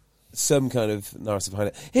obviously some kind of narrative behind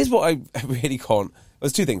it. Here's what I really can't.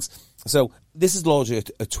 There's two things. So this is largely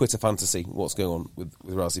a Twitter fantasy, what's going on with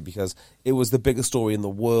Razzie, because it was the biggest story in the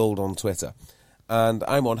world on Twitter. And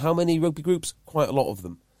I'm on how many rugby groups? Quite a lot of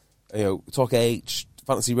them. Talk H,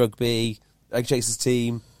 Fantasy Rugby, Egg Chasers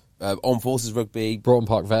Team, Armed Forces Rugby, Broughton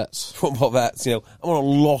Park Vets. I'm on a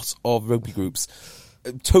lot of rugby groups,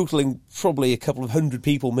 totaling probably a couple of hundred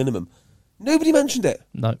people minimum. Nobody mentioned it.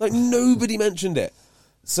 No. Nobody mentioned it.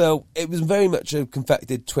 So it was very much a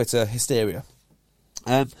confected Twitter hysteria.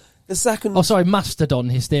 The second... Oh, sorry, Mastodon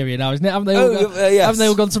hysteria now, isn't it? Haven't they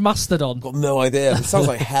all gone to Mastodon? Got no idea. It sounds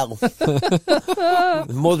like hell.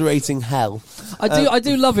 Moderating hell. I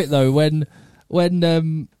do love it, though, when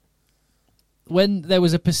there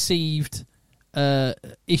was a perceived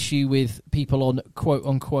issue with people on quote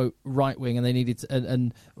unquote right wing, and they needed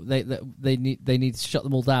to, they need to shut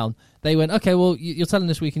them all down. They went, okay, well, you're telling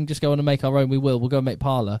us we can just go on and make our own. We'll go and make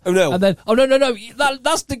Parler. Oh no! And then, no,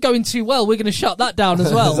 that's going too well. We're going to shut that down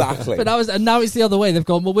as well. Exactly. But now it's the other way. They've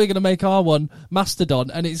gone, well, we're going to make our one Mastodon,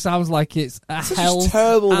 and it sounds like it's a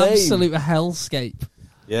terrible absolute name. hellscape.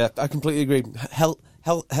 Yeah, I completely agree.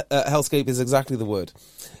 Hellscape is exactly the word.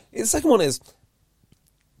 The second one is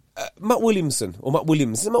Matt Williamson, or Matt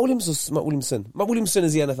Williams. Is it Matt Williams or Matt Williamson? Matt Williamson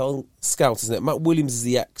is the NFL scout, isn't it? Matt Williams is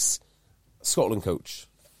the ex-Scotland coach.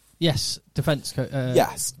 Yes, defence coach.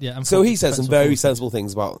 Yes. Yeah. So he said some very sensible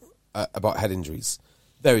things about head injuries.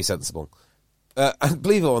 Very sensible. And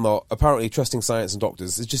believe it or not, apparently trusting science and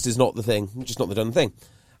doctors is not the thing, just not the done thing.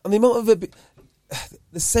 And the amount of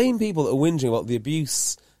the same people that are whinging about the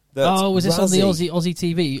abuse. Was this on the Aussie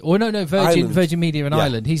TV? Or no, Virgin Media in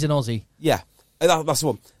Ireland. He's an Aussie. Yeah. That's the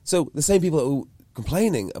one. So the same people that were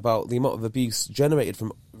complaining about the amount of abuse generated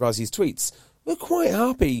from Razzie's tweets, we're quite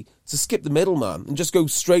happy to skip the middleman and just go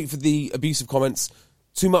straight for the abusive comments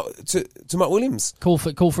to Matt Williams. Call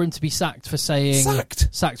for him to be sacked for saying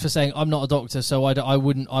I'm not a doctor, so I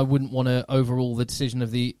wouldn't want to overrule the decision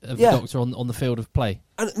of the doctor on the field of play.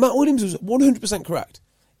 And Matt Williams was 100% correct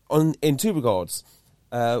in two regards.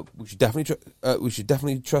 We should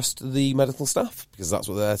definitely trust the medical staff, because that's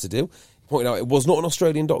what they're there to do. Pointing out it was not an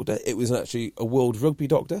Australian doctor, it was actually a World Rugby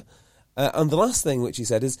doctor. And the last thing which he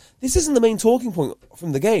said is, this isn't the main talking point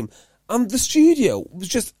from the game. And the studio was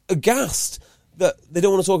just aghast that they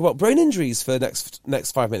don't want to talk about brain injuries for the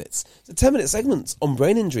next 5 minutes. It's a 10-minute segment on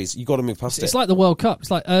brain injuries. You've got to move past it. It's like the World Cup.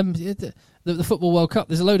 It's like the Football World Cup.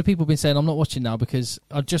 There's a load of people been saying, I'm not watching now because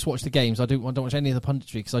I just watch the games. I don't watch any of the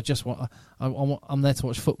punditry because I'm there to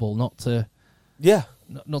watch football, not to hear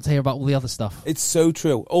about all the other stuff. It's so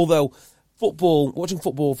true. Although watching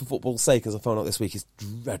football for football's sake, as I found out this week, is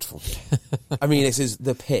dreadful. I mean, this is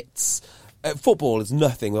the pits. Football is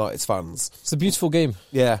nothing without its fans. It's a beautiful game.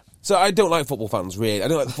 Yeah. So I don't like football fans, really. I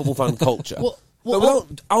don't like the football fan culture. But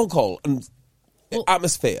without alcohol and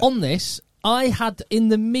atmosphere. On this, I had in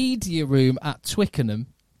the media room at Twickenham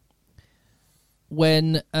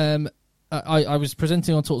when I was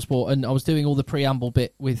presenting on TalkSport, and I was doing all the preamble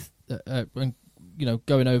bit with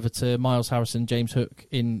going over to Miles Harrison, James Hook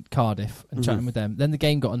in Cardiff and chatting with them. Then the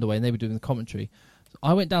game got underway and they were doing the commentary. So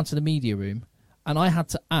I went down to the media room and I had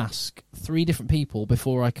to ask 3 different people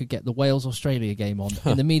before I could get the Wales-Australia game on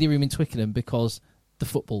in the media room in Twickenham because the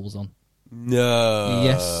football was on. No.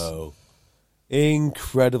 Yes.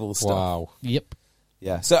 Incredible stuff. Wow. Yep.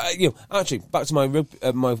 Yeah. So actually, back to my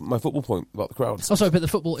my football point about the crowds. Oh, sorry, but the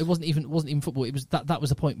football it wasn't even football. It was that was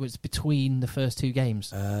the point where it's between the first 2 games.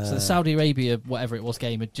 So the Saudi Arabia whatever it was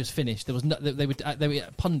game had just finished. There was they were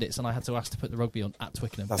pundits, and I had to ask to put the rugby on at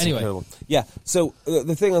Twickenham. That's anyway. Incredible. Yeah. So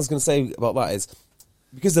the thing I was going to say about that is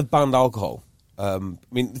because they've banned alcohol. I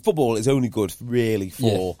mean, football is only good really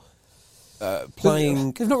for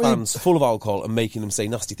playing They've not really- fans full of alcohol and making them say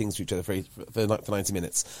nasty things to each other for 90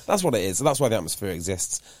 minutes. That's what it is. That's why the atmosphere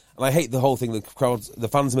exists. And I hate the whole thing, the crowds, the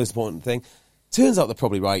fans, the most important thing. Turns out they're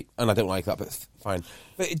probably right, and I don't like that, but fine.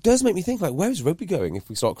 But it does make me think, like, where is rugby going if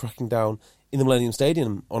we start cracking down in the Millennium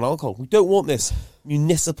Stadium on alcohol? We don't want this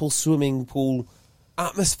municipal swimming pool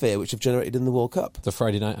atmosphere which have generated in the World Cup. The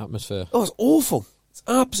Friday night atmosphere. Oh, it's awful. It's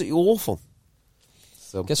absolutely awful.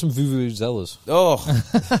 So Get some vuvuzelas. Oh,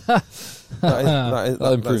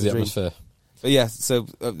 That'll improve the a dream. atmosphere. But yeah, so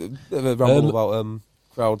a bit of a ramble about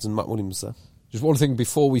crowds and Matt Williams there. Just one thing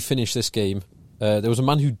before we finish this game. There was a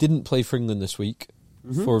man who didn't play for England this week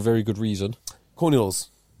for a very good reason. Corny Laws.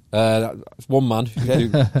 That's one man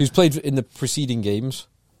who's played in the preceding games.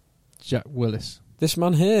 Jack Willis. This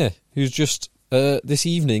man here, who's just this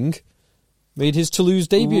evening made his Toulouse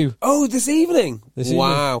debut. Oh, this evening? This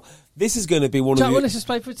wow. This is going to be one Jack of the... Willis has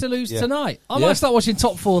played for Toulouse Yeah. tonight. I Yeah. might start watching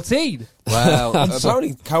Top 14. Wow.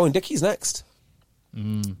 Apparently, Cowan Dickey's next.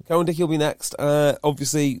 Cowan Dickey will be next.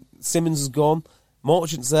 Obviously, Simmons has gone.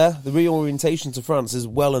 Marchant's there. The reorientation to France is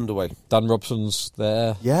well underway. Dan Robson's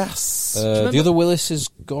there. Yes. The other Willis has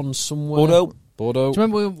gone somewhere. Bordeaux. Do you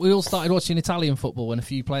remember we all started watching Italian football when a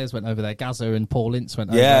few players went over there? Gaza and Paul Ince went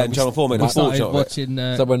over Yeah, there. and Channel 4 made a We fortune started out of it. watching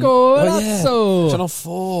that when- Golazzo. Channel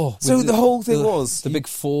 4. So With the whole thing was... the big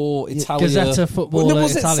four Italia. Gazzetta Football Well, no,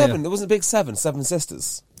 was it Italia. 7? There wasn't a big 7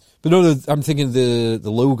 sisters. But no, I'm thinking the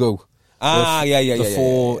logo. The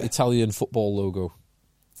four yeah. Italian football logo.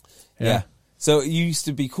 Yeah. So it used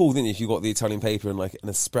to be cool, didn't it, if you got the Italian paper and like an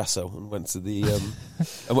espresso and went to the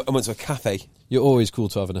and went to a cafe. You're always cool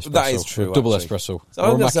to have an espresso. That is true, Double actually. espresso. So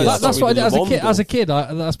I'm Or a gonna say macchiato. That's what I did as a kid. Mondo. As a kid,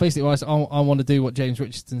 that's basically why I want to do what James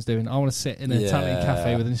Richardson's doing. I want to sit in an Yeah. Italian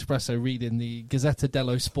cafe with an espresso, reading the Gazzetta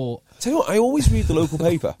dello Sport. Tell you what, I always read the local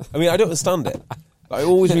paper. I mean, I don't understand it, but I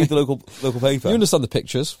always read the local paper. You understand the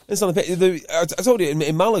pictures. It's on the picture. I told you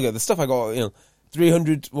in Malaga, the stuff I got,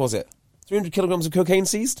 300 kilograms of cocaine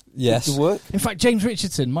seized. Yes. To work. In fact, James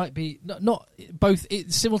Richardson might be not both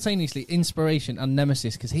simultaneously inspiration and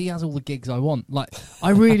nemesis because he has all the gigs I want. Like,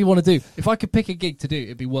 I really want to do. If I could pick a gig to do,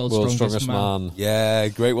 it'd be World's Strongest Man. Yeah,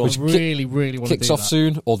 great one. I really want to do Kicks off that.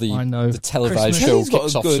 soon, or I know. the televised Christmas. show He's got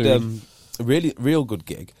kicks a off good, soon. real good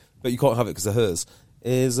gig, but you can't have it because of hers.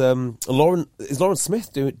 Is Lauren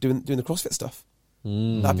Smith doing the CrossFit stuff?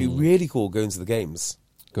 That'd be really cool. Going to the games.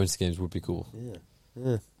 Going to the games would be cool.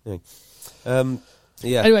 Yeah.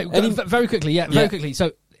 Anyway, very quickly, very quickly.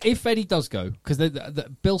 So, if Eddie does go, because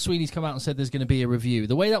Bill Sweeney's come out and said there's going to be a review.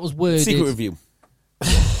 The way that was worded, Secret review.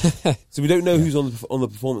 So we don't know who's on the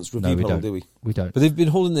performance review panel, do we? We don't. But they've been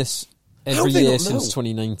holding this How every do they year not since know?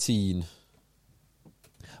 2019.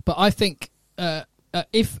 But I think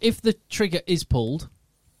if the trigger is pulled,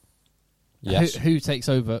 Yes. who takes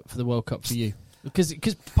over for the World Cup for you? Because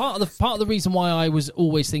part of the reason why I was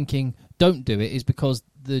always thinking don't do it is because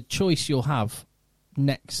the choice you'll have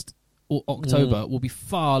next October will be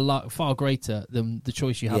far greater than the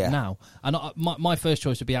choice you have now. And my first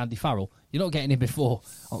choice would be Andy Farrell. You're not getting him before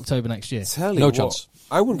October next year. Tell you No what, chance.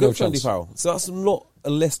 I wouldn't No go for Andy chance. Farrell. So that's not a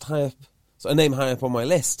list high up, so a name high up on my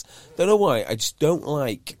list. Don't know why. I just don't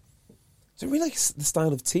like. Don't really like the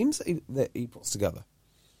style of teams that he puts together.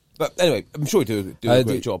 But anyway, I'm sure he'd do a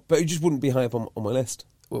great job. But it just wouldn't be high up on my list.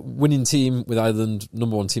 Winning team with Ireland,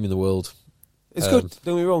 number one team in the world. It's good,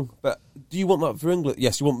 don't get me wrong. But do you want that for England?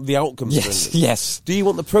 Yes, you want the outcomes for Yes, England. yes. Do you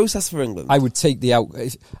want the process for England? I would take the out.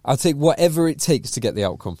 I'll take whatever it takes to get the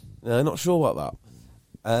outcome. No, I'm not sure about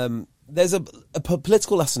that. There's a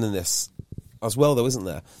political lesson in this as well, though, isn't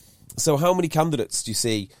there? So how many candidates do you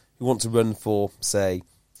see who want to run for, say,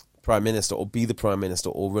 Prime Minister or be the Prime Minister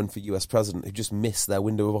or run for US President who just miss their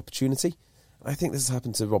window of opportunity? I think this has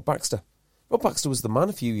happened to Rob Baxter. Rob Baxter was the man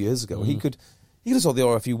a few years ago. He could have told the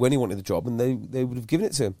RFU when he wanted the job and they would have given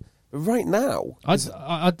it to him. But right now...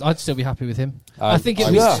 I'd still be happy with him. I I think it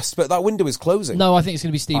was. Yes, but that window is closing. No, I think it's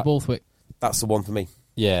going to be Steve Borthwick. That's the one for me.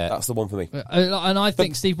 Yeah. That's the one for me. And I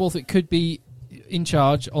think Steve Borthwick could be in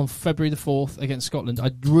charge on February the 4th against Scotland.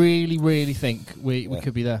 I really think we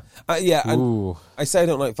could be there. Ooh. I say I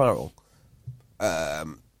don't like Farrell. I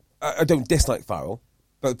don't dislike Farrell,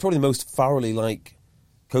 but probably the most Farrelly like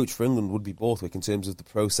coach for England would be Borthwick in terms of the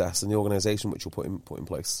process and the organisation which will put in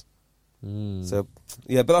place. So,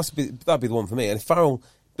 yeah, but that'd be the one for me. And if Farrell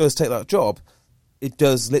does take that job, it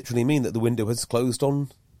does literally mean that the window has closed on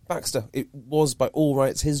Baxter. It was, by all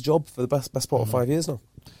rights, his job for the best part of 5 years now.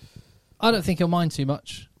 I don't think he'll mind too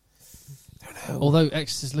much. Although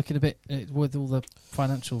Exeter's looking a bit with all the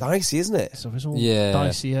financial Dicey, isn't it? stuff. It's all Yeah.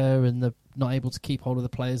 dicier, and they're not able to keep hold of the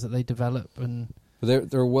players that they develop. And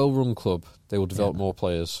But they're a well-run club. They will develop more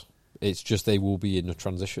players. It's just they will be in a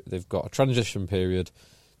transition. They've got a transition period,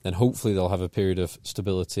 then hopefully they'll have a period of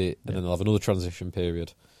stability, and then they'll have another transition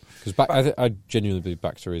period. Because I genuinely believe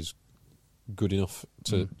Baxter is good enough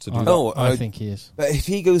to do that. Oh, I think he is. But if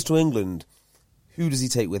he goes to England, who does he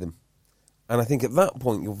take with him? And I think at that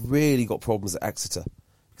point you've really got problems at Exeter.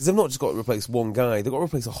 Because they've not just got to replace one guy, they've got to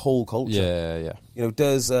replace a whole culture. Yeah. You know,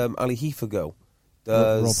 does Ali Heifer go?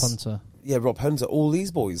 Does Rob Hunter. Yeah, Rob Hunter. All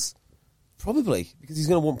these boys. Probably. Because he's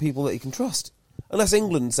going to want people that he can trust. Unless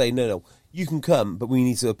England say, no, you can come, but we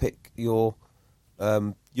need to pick your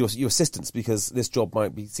assistants because this job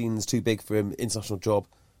might be seen as too big for him, international job.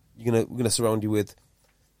 We're gonna surround you with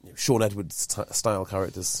Sean Edwards style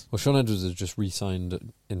characters. Well, Sean Edwards has just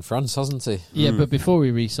re-signed in France, hasn't he? Yeah, but before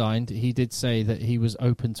he re-signed, he did say that he was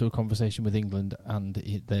open to a conversation with England, and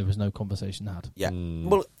there was no conversation had. Yeah.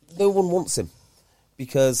 Well, no one wants him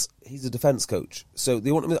because he's a defence coach. So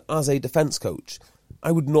they want him as a defence coach.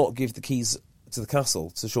 I would not give the keys to the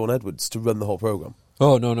castle to Sean Edwards to run the whole programme.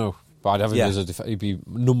 Oh, no. But I'd have him as he'd be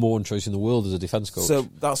number one choice in the world as a defence coach. So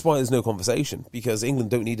that's why there's no conversation, because England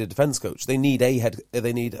don't need a defence coach. They need a head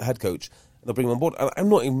coach, and they'll bring him on board. And I'm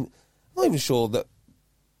not even sure that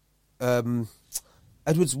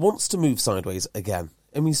Edwards wants to move sideways again.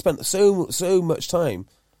 I mean, he spent so much time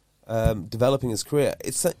developing his career.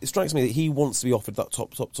 It strikes me that he wants to be offered that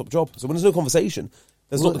top job. So when there's no conversation,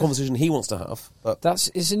 there's not the conversation he wants to have. But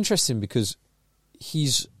it's interesting because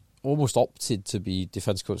he's almost opted to be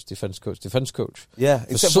defence coach. Yeah,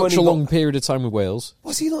 for such a long period of time with Wales.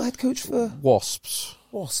 Was he not head coach for Wasps?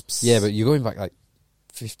 Yeah, but you're going back like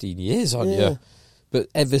 15 years, aren't you? But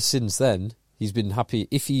ever since then, he's been happy.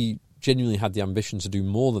 If he genuinely had the ambition to do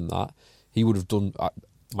more than that, he would have done.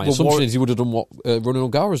 My assumption is he would have done what Ronan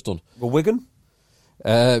O'Gara's done. Well, Wigan.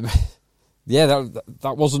 Yeah,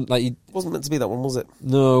 that wasn't like he wasn't meant to be that one, was it?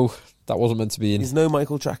 No, that wasn't meant to be in. He's no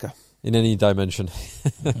Michael Checker in any dimension.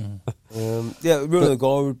 Ronan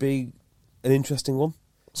O'Gara would be an interesting one.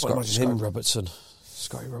 Scotty Robertson.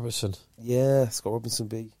 Yeah, Scott Robinson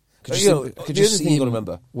be. Could you see him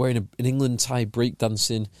remember wearing an England tie,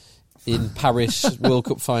 breakdancing in Paris World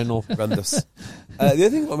Cup final? Horrendous. The other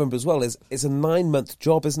thing I remember as well is it's a 9-month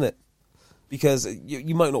job, isn't it? Because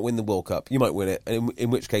you might not win the World Cup, you might win it, and in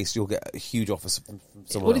which case you'll get a huge offer from someone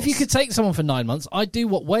else. Well, if you could take someone for 9 months, I'd do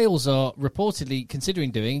what Wales are reportedly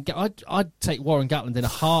considering doing. I'd take Warren Gatland in a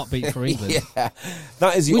heartbeat for England. Yeah,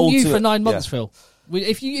 that is the Wouldn't ultimate. you for 9 months, Phil?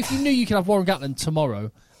 If you knew you could have Warren Gatland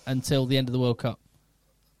tomorrow until the end of the World Cup,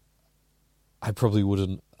 I probably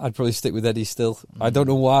wouldn't. I'd probably stick with Eddie still. I don't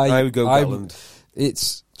know why. I would go Gatland.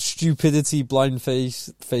 It's stupidity, blind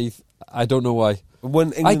faith. I don't know why.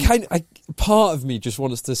 When England... part of me just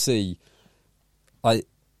wants to see, like,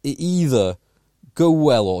 it either go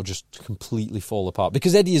well or just completely fall apart.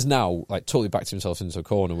 Because Eddie is now like totally backed himself into a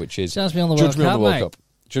corner, which is judge me on the World Cup.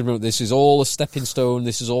 Judgment. This is all a stepping stone.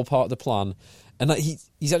 This is all part of the plan. And like,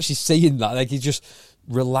 he's actually saying that. Like, he's just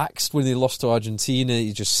relaxed when they lost to Argentina.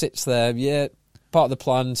 He just sits there. Yeah. Part of the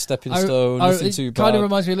plan, stepping stone, nothing too bad. It kind of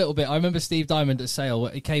reminds me a little bit. I remember Steve Diamond at Sale.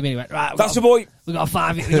 He came in and went, right, that's your boy. We got a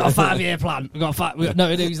 5-year plan.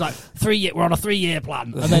 He's like 3 year. We're on a 3-year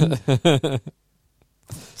plan, and then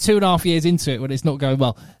 2.5 years into it, when it's not going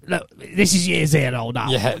well. Look, this is year 0 now.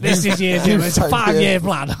 Yeah, this is year 0. It's a 5-year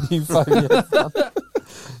plan. 5-year plan.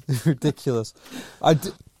 Ridiculous.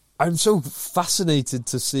 I'm so fascinated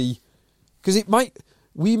to see, because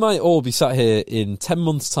we might all be sat here in 10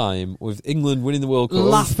 months' time with England winning the World Cup.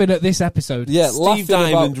 Laughing at this episode. Yeah, Steve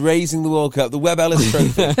Diamond raising the World Cup, the Webb Ellis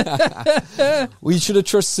Trophy. We should have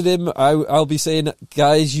trusted him. I'll be saying,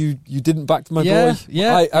 guys, you didn't back my boy.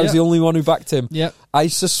 Yeah, I was the only one who backed him. Yeah. I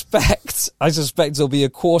suspect there'll be a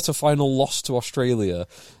quarter-final loss to Australia.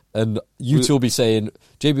 And you two will be saying,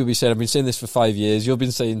 JB will be saying, I've been saying this for 5 years. You've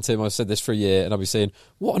been saying, Tim, I've said this for a year. And I'll be saying,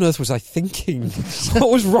 what on earth was I thinking?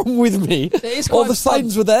 What was wrong with me? All the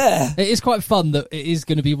signs were there. It is quite fun that it is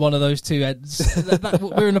going to be one of those two ends.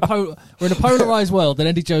 We're in a polarised world, and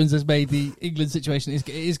Eddie Jones has made the England situation. It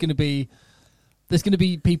is going to be. There's going to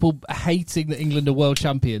be people hating that England are world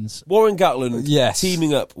champions. Warren Gatland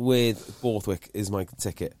teaming up with Borthwick is my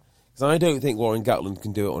ticket. Because I don't think Warren Gatland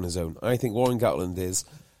can do it on his own. I think Warren Gatland is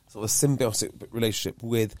sort of a symbiotic relationship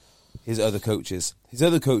with his other coaches. His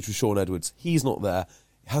other coach was Sean Edwards. He's not there.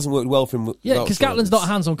 It hasn't worked well for him. Yeah, because Gatland's not a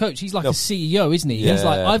hands-on coach. He's like a CEO, isn't he? Yeah. He's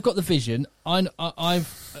like, I've got the vision. I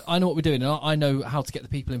know what we're doing, and I know how to get the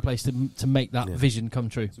people in place to make that vision come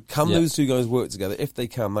true. So can those two guys work together? If they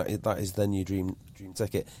can, that is then your dream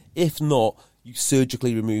ticket. If not, you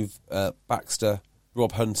surgically remove Baxter,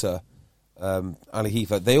 Rob Hunter, Ali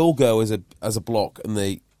Heifer. They all go as a block, and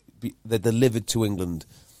they're delivered to England.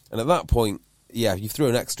 And at that point, yeah, you've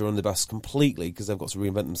thrown extra on the bus completely because they've got to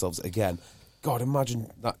reinvent themselves again. God, imagine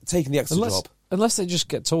that, taking the extra job. Unless they just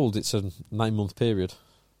get told it's a 9-month period.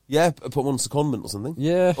 Yeah, put one on secondment or something.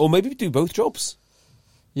 Yeah. Or maybe do both jobs.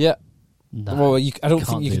 Yeah. No, well, I don't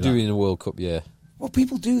think you can do that. it in a World Cup, yeah. Well,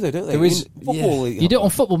 people do, though, don't they? There is, football, You do it on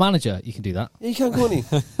Football Manager, you can do that. Yeah, you can, can't you?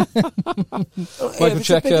 If it's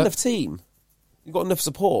a big enough team, you've got enough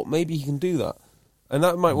support, maybe you can do that. And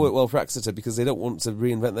that might work well for Exeter because they don't want to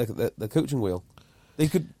reinvent their coaching wheel. They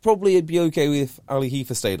could probably be okay with Ali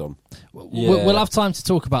Heifer stayed on. We'll have time to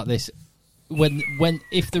talk about this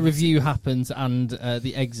if the review happens and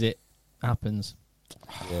the exit happens.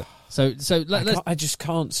 Yeah. So I just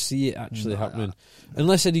can't see it actually happening.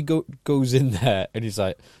 Unless Eddie goes in there and he's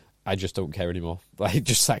like, I just don't care anymore. Like,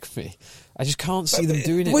 just sack me. I just can't see them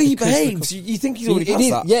doing it. The way he behaves, you think he's already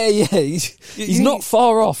past that. Yeah. He's not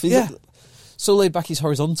far off. Yeah. So laid back, he's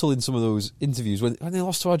horizontal in some of those interviews when they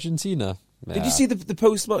lost to Argentina. Yeah. Did you see the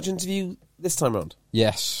post-match interview this time round?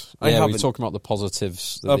 Yes. I haven't. We're talking about the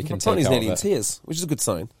positives that they can take out he's nearly of in it. tears, which is a good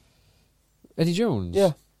sign. Eddie Jones?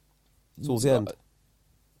 Yeah. Towards the end.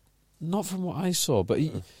 Not from what I saw, but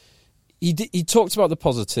he talked about the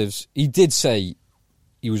positives. He did say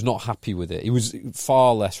he was not happy with it. He was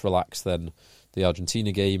far less relaxed than the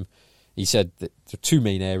Argentina game. He said that there are two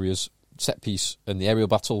main areas, set piece and the aerial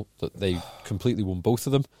battle, that they completely won both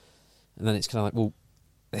of them. And then it's kind of like,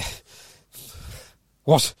 well,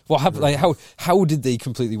 what happened? Like, how did they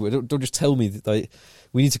completely win? Don't just tell me that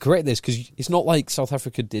we need to correct this, because it's not like South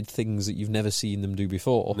Africa did things that you've never seen them do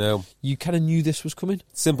before. No. You kind of knew this was coming.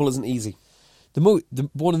 Simple isn't easy.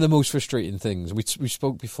 One of the most frustrating things, we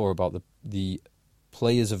spoke before about the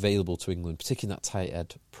players available to England, particularly in that tight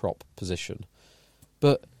end prop position.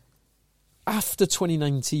 But after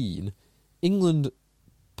 2019, England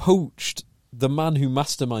poached the man who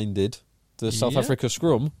masterminded the South Africa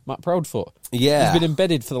scrum, Matt Proudfoot. Yeah. He's been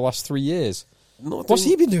embedded for the last 3 years. What's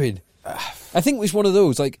he been doing? I think it's one of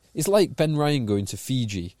those, like, it's like Ben Ryan going to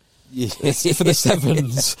Fiji. It's for the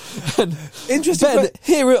sevens. And Interesting. Ben,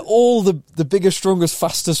 here are all the biggest, strongest,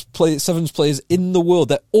 fastest sevens players in the world.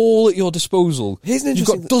 They're all at your disposal. Here's an You've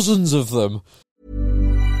interesting got dozens of them.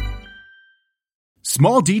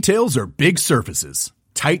 Small details are big surfaces.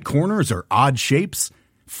 Tight corners are odd shapes.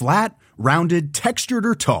 Flat, rounded, textured,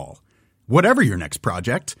 or tall. Whatever your next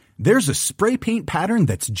project, there's a spray paint pattern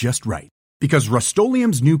that's just right. Because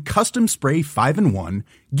Rust-Oleum's new Custom Spray 5-in-1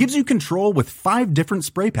 gives you control with 5 different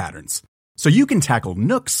spray patterns. So you can tackle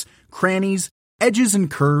nooks, crannies, edges, and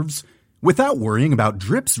curves without worrying about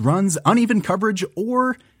drips, runs, uneven coverage,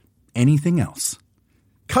 or anything else.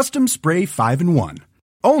 Custom Spray 5-in-1.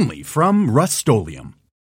 Only from Rust-Oleum.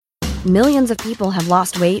 Millions of people have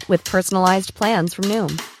lost weight with personalized plans from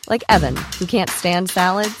Noom. Like Evan, who can't stand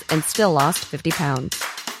salads and still lost 50 pounds.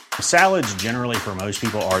 Salads generally for most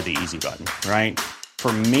people are the easy button, right?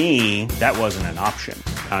 For me, that wasn't an option.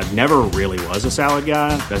 I never really was a salad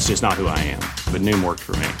guy. That's just not who I am. But Noom worked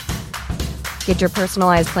for me. Get your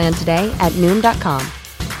personalized plan today at Noom.com.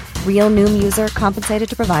 Real Noom user compensated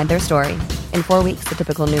to provide their story. In 4 weeks, the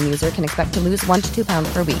typical Noom user can expect to lose 1 to 2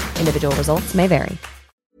 pounds per week. Individual results may vary.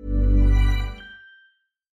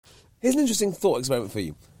 Here's an interesting thought experiment for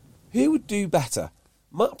you. Who would do better?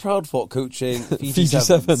 Matt Proudfoot coaching Fiji Fiji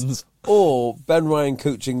Sevens, Sevens. or Ben Ryan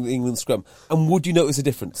coaching the England scrum? And would you notice a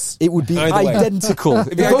difference? It would be Either way. identical.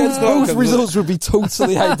 It'd be identical Both outcomes. results would be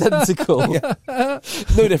totally identical.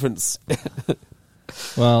 No difference.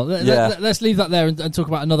 Well, Yeah. let's leave that there and talk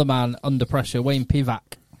about another man under pressure, Wayne Pivac.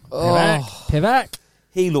 Pivac.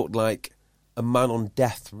 He looked like a man on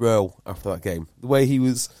death row after that game. The way he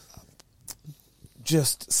was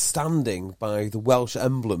just standing by the Welsh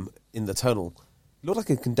emblem in the tunnel. He looked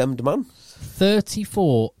like a condemned man.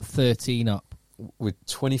 34-13 up. With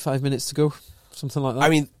 25 minutes to go, something like that. I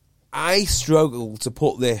mean, I struggle to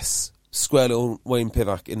put this squarely on Wayne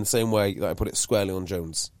Pivac in the same way that I put it squarely on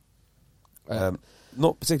Jones.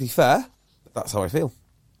 Not particularly fair, but that's how I feel.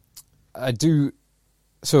 I do.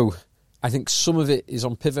 So, I think some of it is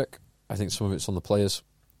on Pivac. I think some of it's on the players.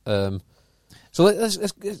 So let's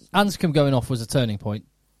Anscombe going off was a turning point.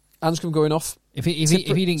 Anscombe going off. If he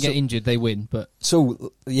didn't get injured, they win. But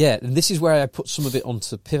so yeah, and this is where I put some of it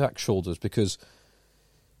onto Pivac's shoulders, because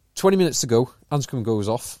 20 minutes to go, Anscombe goes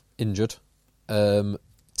off injured.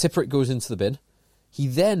 Tipperick goes into the bin. He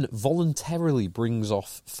then voluntarily brings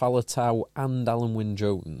off Faletau and Alan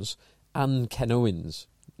Wynne-Jones and Ken Owens.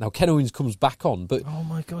 Now, Ken Owens comes back on, but oh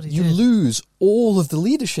my God, you lose all of the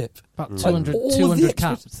leadership. About 200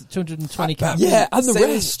 caps, 220 caps. Yeah, and the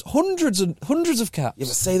Say- rest, hundreds of caps. Yeah,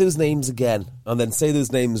 but say those names again, and then say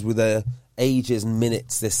those names with their ages and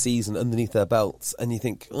minutes this season underneath their belts, and you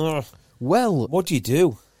think, oh, Well, What do you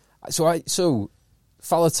do? So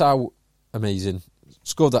Faletau, amazing,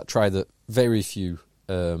 scored that try that very few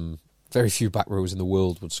back rows in the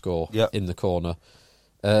world would score in the corner.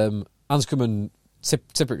 Anscombe and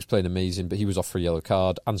Tipperic's playing amazing, but he was off for a yellow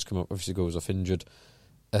card. Anscombe obviously goes off injured.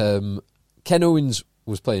 Ken Owens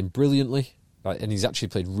was playing brilliantly, and he's actually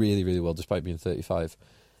played really, really well despite being 35.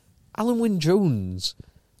 Alan Wynne-Jones,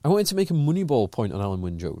 I wanted to make a Moneyball point on Alan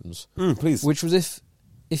Wynne-Jones. Please. Which was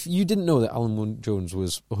if you didn't know that Alan Wynne-Jones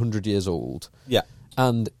was 100 years old,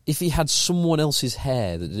 and if he had someone else's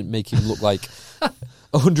hair that didn't make him look like a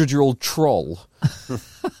 100-year-old troll,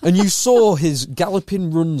 and you saw his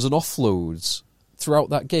galloping runs and offloads throughout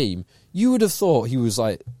that game, you would have thought he was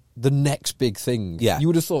like the next big thing. Yeah. You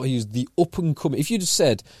would have thought he was the up-and-coming. If you'd have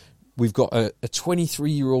said, we've got a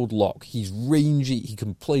 23-year-old lock, he's rangy, he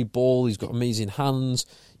can play ball, he's got amazing hands,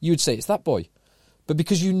 you would say it's that boy. But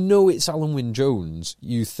because you know it's Alan Wynne-Jones,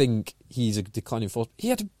 you think he's a declining force. He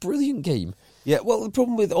had a brilliant game. Yeah, well, the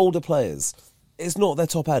problem with older players is not their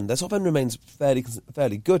top end. Their top end remains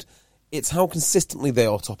fairly good. It's how consistently they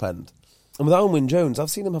are top end. And with Alan Wynne-Jones, I've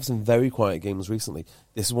seen him have some very quiet games recently.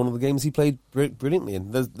 This is one of the games he played brilliantly,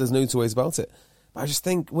 and there's no two ways about it. But I just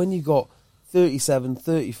think when you got 37,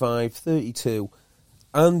 35, 32,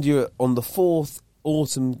 and you're on the 4th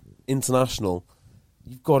autumn international,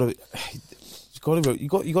 you've got to rotate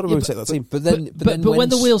that team. But when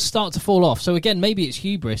the wheels start to fall off, so again, maybe it's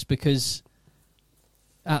hubris because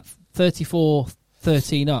at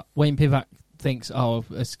 34-13 up, Wayne Pivac thinks, oh,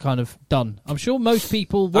 it's kind of done. I'm sure most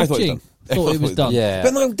people watching thought it was done. Yeah.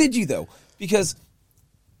 But no, did you though? Because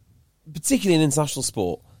particularly in international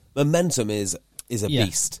sport, momentum is a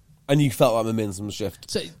beast. And you felt that momentum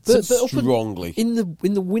shift strongly. In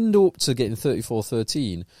the window up to getting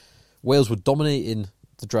 34-13, Wales were dominating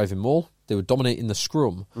the driving maul. They were dominating the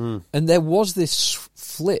scrum. And there was this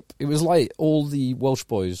flip. It was like all the Welsh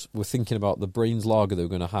boys were thinking about the brains lager they were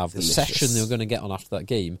going to have, the session they were going to get on after that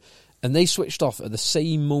game. And they switched off at the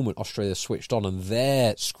same moment Australia switched on, and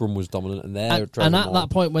their scrum was dominant, and their driving maul. That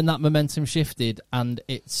point when that momentum shifted and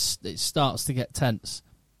it starts to get tense,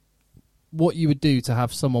 what you would do to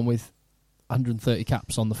have someone with 130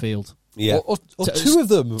 caps on the field. Yeah. Or two of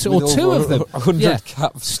them. Or two of them. 100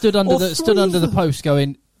 caps. Stood under the post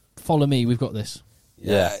going, follow me, we've got this.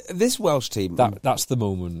 Yeah. This Welsh team... That's the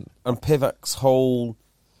moment. And Pivac's whole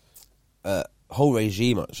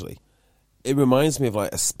regime, actually, it reminds me of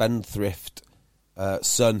like a spendthrift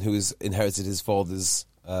son who has inherited his father's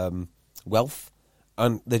wealth,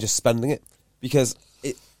 and they're just spending it. Because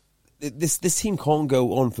this team can't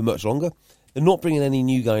go on for much longer. They're not bringing any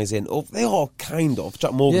new guys in. Or they are kind of.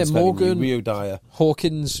 Jack Morgan's Morgan, new, Rio Dyer.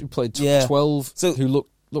 Hawkins, who played 12, who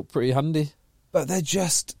looked pretty handy. But they're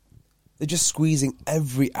just squeezing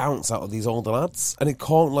every ounce out of these older lads, and it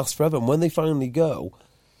can't last forever. And when they finally go,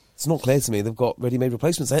 it's not clear to me they've got ready-made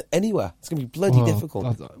replacements anywhere. It's going to be bloody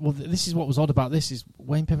difficult. Well, this is what was odd about this, is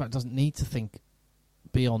Wayne Pivac doesn't need to think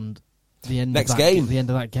beyond the end of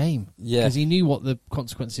that game. Yeah. Because he knew what the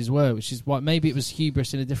consequences were, which is why maybe it was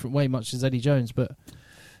hubris in a different way, much as Eddie Jones, but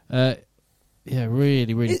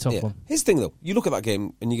really, really tough one. His thing, though, you look at that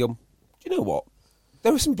game and you go, do you know what?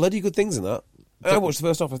 There were some bloody good things in that. And I watched the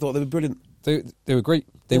first half, I thought they were brilliant. They were great.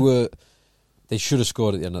 They should have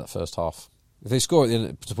scored at the end of that first half. If they score at the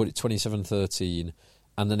end to put it 27-13,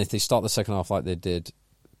 and then if they start the second half like they did,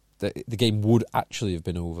 the game would actually have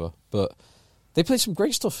been over. But they played some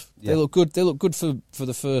great stuff. Yeah. They look good. They look good for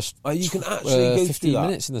the first you can actually go 15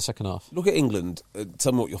 minutes in the second half. Look at England.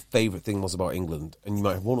 Tell me what your favourite thing was about England, and you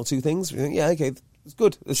might have one or two things. You think, yeah, okay, it's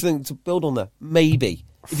good. There's something to build on there. Maybe.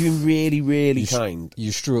 If you've been really, really kind.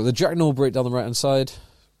 You struggle. The Jack Noel break down the right-hand side.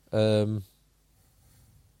 The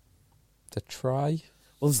try.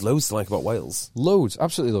 Well, there's loads to like about Wales. Loads,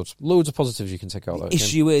 absolutely loads. Loads of positives you can take out of that. The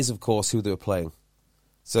issue is, of course, who they were playing.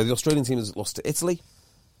 So the Australian team has lost to Italy.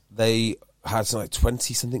 They had something like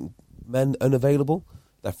 20-something men unavailable.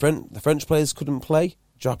 The French players couldn't play.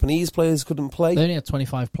 Japanese players couldn't play. They only had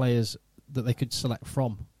 25 players that they could select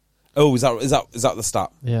from. Oh, is that the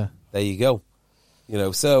stat? Yeah. There you go. You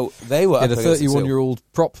know, so they were... The 31-year-old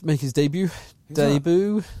prop make his debut.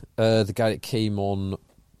 The guy that came on...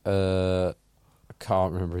 I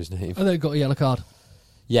can't remember his name. Oh, they got a yellow card.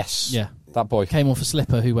 Yes. Yeah. That boy. Came on for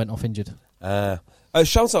Slipper, who went off injured.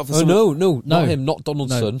 Shout out for no, not him, not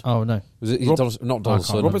Donaldson. No. Oh, no. Was it not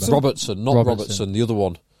Donaldson? Robertson, the other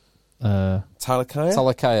one.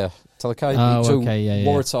 Talakaya. Okay,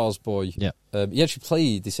 Waratah's boy. Yeah. He actually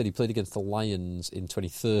played, they said he played against the Lions in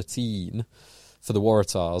 2013 for the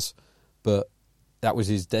Waratahs, but that was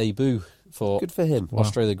his debut for Good for him.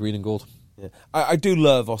 Australia green and gold. Yeah. I do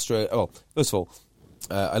love Australia. Well, first of all,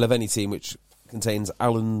 I love any team which contains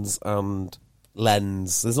Allens and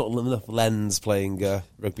Lens. There's not enough Lens playing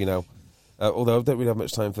rugby now. Although I don't really have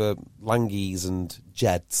much time for Langies and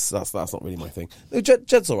Jeds. That's not really my thing. No,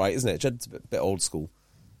 Jed's all right, isn't it? Jed's a bit old school.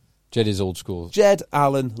 Jed is old school. Jed,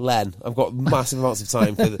 Allen, Len. I've got massive amounts of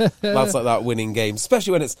time for the lads like that winning games,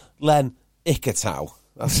 especially when it's Len Ikatow.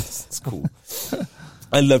 That's cool.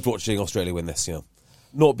 I loved watching Australia win this,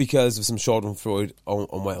 Not because of some schadenfreude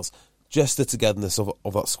on Wales, just the togetherness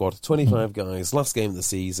of that squad. 25 guys, last game of the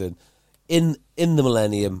season, in the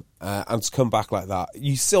millennium, and to come back like that.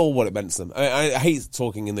 You saw what it meant to them. I hate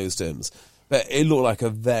talking in those terms, but it looked like a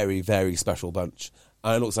very, very special bunch.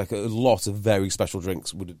 And it looks like a lot of very special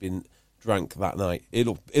drinks would have been drank that night. It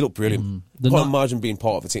looked brilliant. Can't imagine being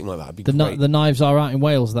part of a team like that. It'd be great. The knives are out in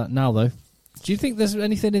Wales now, though. Do you think there's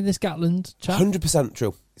anything in this Gatland chat? 100%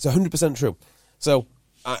 true. It's 100% true. So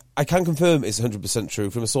I can confirm it's 100% true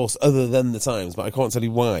from a source other than the Times, but I can't tell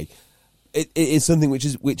you why. It is something which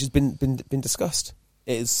has been discussed.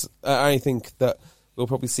 I think that we'll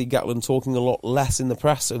probably see Gatland talking a lot less in the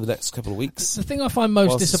press over the next couple of weeks. The thing I find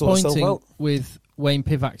most disappointing with Wayne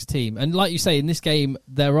Pivac's team, and like you say, in this game,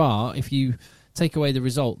 if you take away the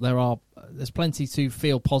result, there's plenty to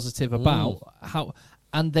feel positive about.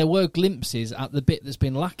 And there were glimpses at the bit that's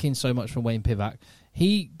been lacking so much from Wayne Pivac.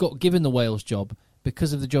 He got given the Wales job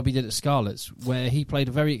because of the job he did at Scarlets, where he played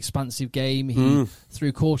a very expansive game. He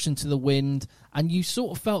threw caution to the wind, and you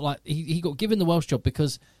sort of felt like he got given the Welsh job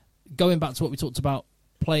because, going back to what we talked about,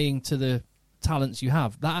 playing to the talents you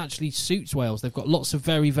have, that actually suits Wales. They've got lots of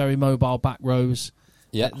very, very mobile back rows.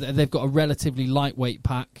 Yeah. They've got a relatively lightweight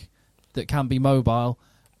pack that can be mobile,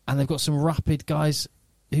 and they've got some rapid guys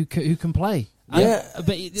who can play. But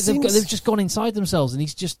they've just gone inside themselves, and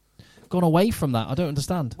he's just gone away from that. I don't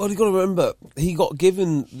understand. Well, you've got to remember, he got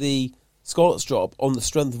given the Scarlets job on the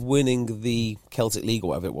strength of winning the Celtic League or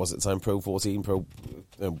whatever it was at the time, Pro 14,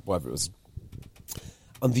 whatever it was.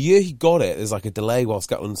 And the year he got it, there's like a delay while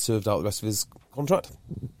Scotland served out the rest of his contract.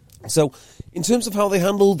 So, in terms of how they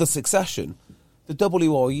handled the succession, the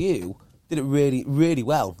WRU did it really, really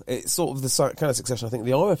well. It's sort of the kind of succession I think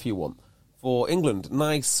the RFU want for England.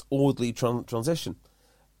 Nice, orderly transition.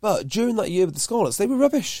 But during that year with the Scarlets, they were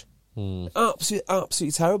rubbish.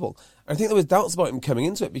 Absolutely terrible. I think there was doubts about him coming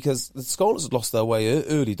into it because the Scarlets had lost their way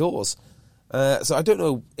early doors. So I don't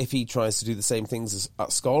know if he tries to do the same things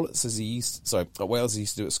at Scarlets as at Wales as he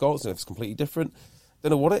used to do at Scarlets, and if it's completely different.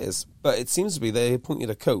 Don't know what it is, but it seems to be they appointed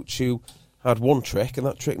a coach who had one trick, and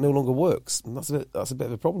that trick no longer works, and that's a bit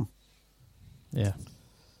of a problem. Yeah.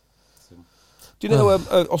 Do you know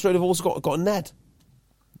Australia have also got a Ned?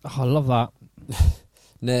 Oh, I love that.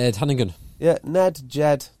 Ned Hannigan. Yeah, Ned,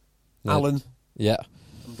 Jed, Alan, yeah,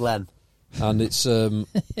 and Glenn. And it's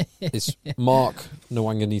Mark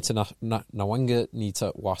Nawanga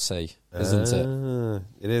Nita Wase, isn't it?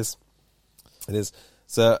 It is.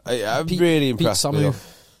 So I'm really impressed. Pete Samu.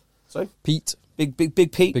 Sorry, Pete. Big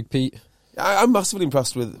Pete. Big Pete. I'm massively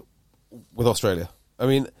impressed with Australia. I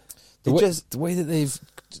mean, the way that they've,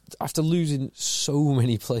 after losing so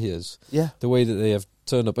many players, the way that they have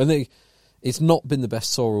turned up, and it's not been the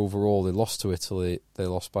best tour overall. They lost to Italy. They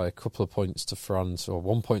lost by a couple of points to France, or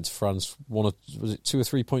 1 point to France. Was it 2 or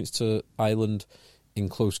 3 points to Ireland in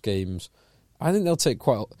close games? I think they'll take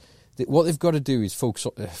what they've got to do is focus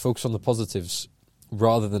on the positives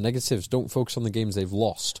rather than negatives. Don't focus on the games they've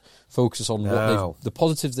lost. Focus on the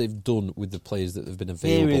positives they've done with the players that have been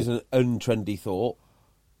available. Here is an untrendy thought,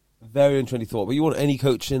 very untrendy thought. But you want any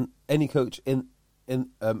coach in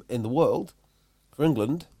the world for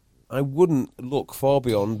England, I wouldn't look far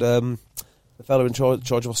beyond the fellow in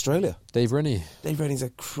charge of Australia. Dave Rennie. Dave Rennie's a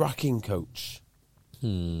cracking coach.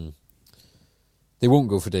 They won't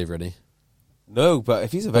go for Dave Rennie. No, but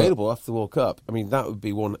if he's available after the World Cup, I mean, that would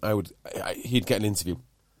be one he'd get an interview.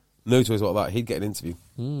 No choice about that. He'd get an interview.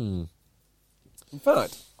 In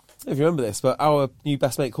fact, if you remember this, but our new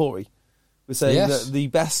best mate Corey was saying that the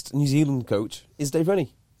best New Zealand coach is Dave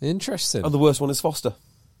Rennie. Interesting. And the worst one is Foster.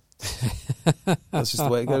 That's just the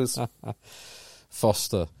way it goes.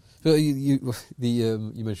 Foster. You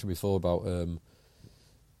mentioned before about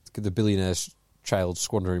the billionaire's child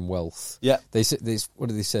squandering wealth. Yeah. What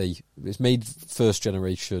do they say? It's made first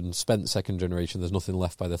generation, spent second generation, there's nothing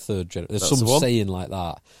left by the third generation. There's some saying like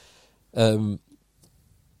that.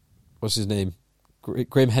 What's his name?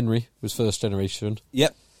 Graham Henry was first generation.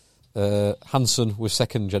 Yep. Hansen was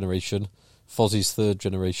second generation. Fozzie's third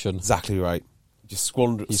generation. Exactly right. Just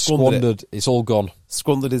squandered. It. It's all gone.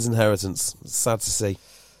 Squandered his inheritance. It's sad to see.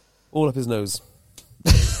 All up his nose.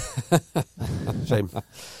 Shame.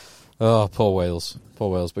 Oh, poor Wales.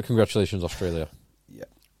 Poor Wales. But congratulations, Australia. Yeah.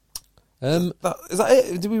 Is that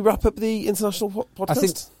it? Did we wrap up the international podcast? I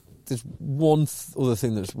think there's one other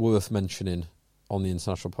thing that's worth mentioning on the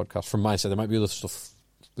international podcast from my side. There might be other stuff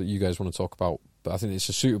that you guys want to talk about, but I think it's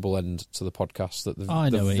a suitable end to the podcast. That I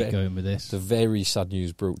know where you're going with this. The very sad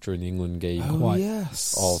news broke during the England game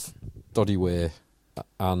of Doddy Weir,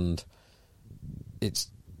 and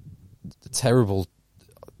it's terrible,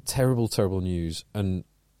 terrible, terrible news. And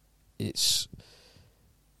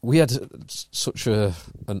we had such an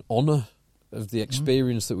honour of the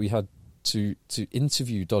experience that we had to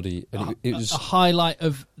interview Doddy, and it was a highlight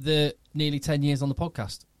of the nearly 10 years on the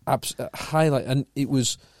podcast. Highlight, and it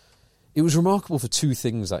was remarkable for two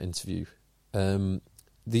things, that interview.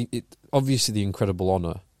 Obviously the incredible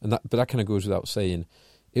honour, but that kind of goes without saying.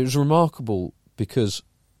 It was remarkable because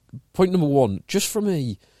point number one, just from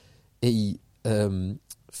a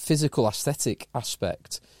physical aesthetic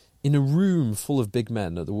aspect, in a room full of big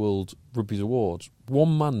men at the World Rugby Awards,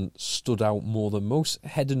 one man stood out more than most,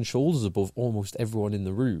 head and shoulders above almost everyone in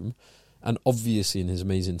the room, and obviously in his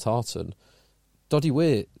amazing tartan, Doddy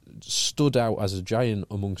Weir stood out as a giant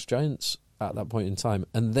amongst giants at that point in time.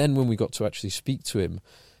 And then when we got to actually speak to him,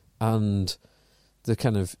 and the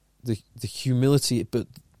kind of the humility, but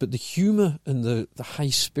the humour and the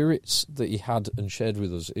high spirits that he had and shared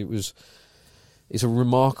with us, it's a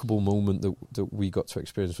remarkable moment that we got to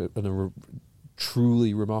experience, and a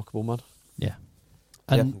truly remarkable man. Yeah.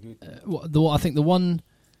 And I think the one,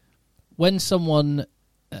 when someone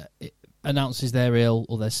announces they're ill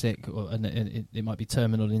or they're sick, and it might be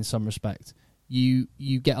terminal in some respect, you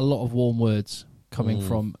get a lot of warm words coming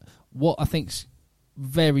from. What I think's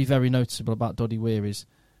very, very noticeable about Doddy Weir is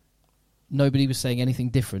nobody was saying anything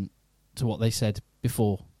different to what they said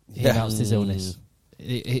before he announced his illness.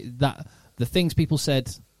 The things people said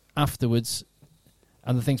afterwards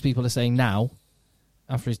and the things people are saying now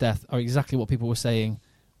after his death are exactly what people were saying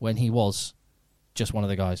when he was just one of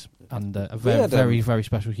the guys, and a very, very, very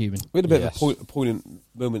special human. We had a bit of a poignant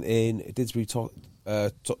moment in Didsbury Talk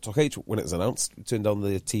H when it was announced. We turned on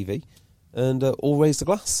the TV and all raised a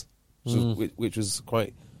glass, which was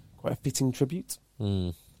quite a fitting tribute.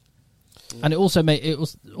 And it was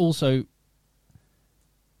also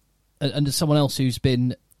and as someone else who's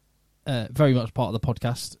been very much part of the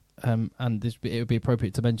podcast, and it would be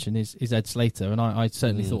appropriate to mention is Ed Slater, and I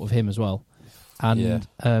certainly thought of him as well.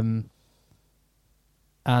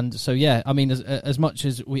 And so, I mean, as much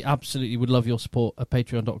as we absolutely would love your support at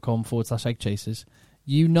patreon.com/eggchasers,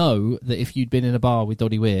 you know that if you'd been in a bar with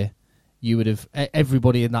Doddy Weir, you would have,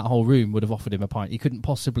 everybody in that whole room would have offered him a pint. You couldn't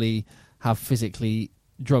possibly have physically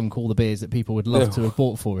drunk all the beers that people would love to have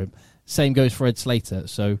bought for him. Same goes for Ed Slater.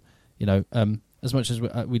 So, as much as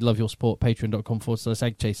we'd love your support,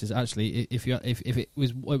 patreon.com/eggchasers. Actually, if it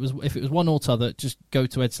was 1 or t'other, just go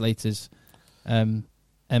to Ed Slater's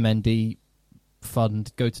MND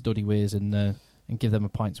fund, go to Doddy Weir's and give them a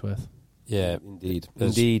pint's worth. Yeah,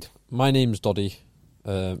 indeed. My name's Doddy,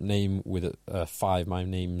 name with a 5. My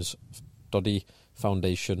name's Doddy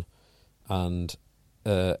Foundation, and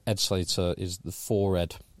Ed Slater is the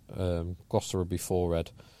 4-Ed, Gloucester Rugby 4-Ed,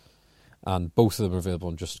 and both of them are available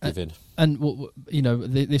on Just Give In. And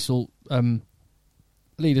this will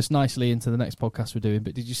lead us nicely into the next podcast we're doing.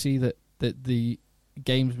 But did you see that the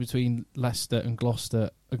games between Leicester and Gloucester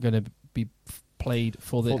are going to be played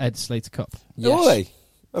for the Ed Slater Cup? Yes. Oh, really?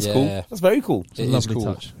 That's cool. That's very cool. It's a lovely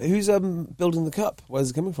touch. Who's building the cup?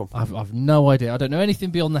 Where's it coming from? I've no idea. I don't know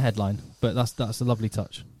anything beyond the headline, but that's a lovely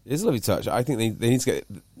touch. It is a lovely touch. I think they need to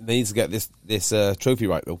get this trophy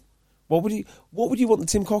right though. What would you want the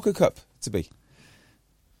Tim Cocker Cup to be?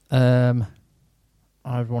 I'd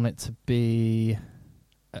want it to be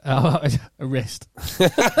a wrist,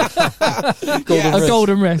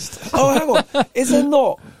 golden wrist. Oh, hang on. Is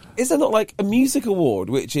there not like a music award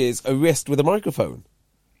which is a wrist with a microphone?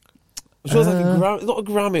 I'm sure it's like not a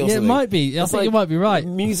Grammy or something. Yeah, it might be. I think you might be right.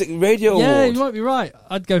 Music radio award. Yeah, you might be right.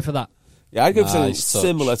 I'd go for that. Yeah, I'd go for something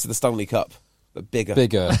similar to the Stanley Cup, but bigger.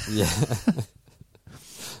 Yeah.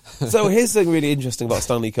 So here's something really interesting about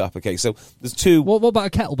Stanley Cup. Okay, so there's two. What about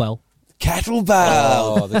a kettlebell?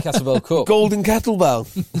 Kettlebell. Oh, the Kettlebell Cup. Golden kettlebell.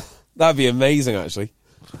 That'd be amazing, actually.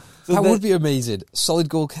 So that would be amazing. Solid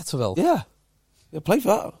gold kettlebell. Yeah, play for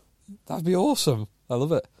that. That'd be awesome. I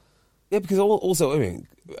love it. Yeah, because also, I mean,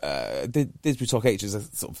 Didsbury Talk H is a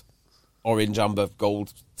sort of orange, amber,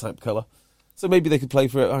 gold type colour. So maybe they could play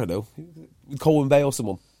for it, I don't know, with Colwyn Bay or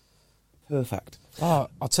someone. Perfect. I'll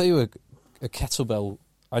tell you a kettlebell.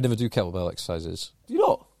 I never do kettlebell exercises. Do you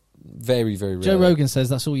not? Very, very rare. Joe Rogan says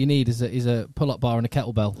that's all you need is a pull-up bar and a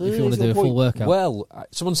kettlebell if you want to do a full workout. Well,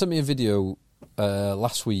 someone sent me a video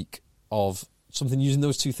last week of something using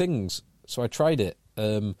those two things, so I tried it.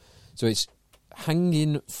 So So it's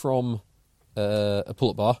hanging from a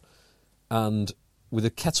pull-up bar and with a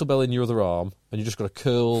kettlebell in your other arm, and you just got to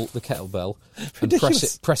curl the kettlebell and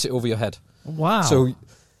press it over your head. Wow. So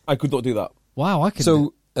I could not do that. Wow, I could.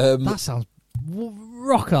 So that sounds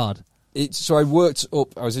rock hard. So I worked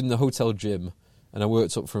up. I was in the hotel gym, and I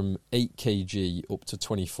worked up from 8 kg up to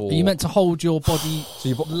 24. Are you meant to hold your body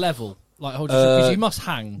level, like hold because you must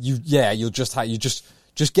hang. You'll just hang. You just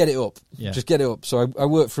get it up. Yeah. Just get it up. So I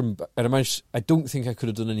worked from, and I managed. I don't think I could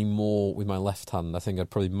have done any more with my left hand. I think I'd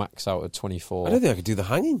probably max out at 24. I don't think I could do the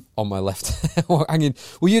hanging on my left. Hanging.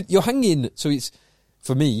 Well, you're hanging. So it's.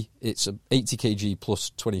 For me, it's 80 kg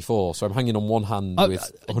plus 24, so I'm hanging on one hand with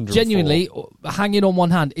 104. Genuinely, hanging on one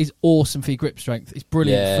hand is awesome for your grip strength. It's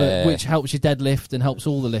brilliant, which helps your deadlift and helps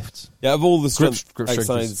all the lifts. Yeah, of all the grip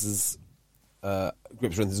exercises,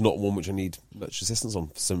 grip strength is not one which I need much assistance on.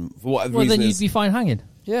 For whatever well, reason then you'd be fine hanging.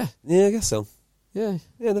 Yeah, I guess so. Yeah,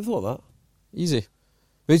 never thought of that. Easy,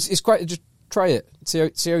 but it's quite. Just try it. See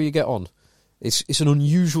how you get on. It's an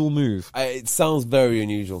unusual move. It sounds very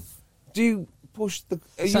unusual. Do you push the?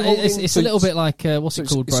 It's a little bit like what's it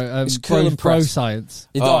called, bro? It's curl and bro press. science.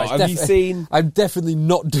 Have you seen? I'm definitely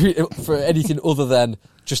not doing it for anything other than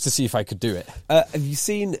just to see if I could do it. Have you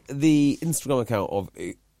seen the Instagram account of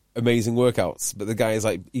amazing workouts? But the guy is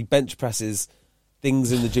like he bench presses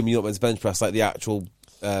things in the gym you're not meant to bench press, like the actual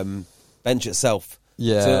bench itself.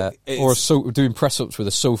 Yeah, or doing press-ups with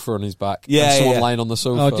a sofa on his back. Yeah, and someone lying on the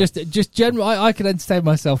sofa. Oh, just general. I could entertain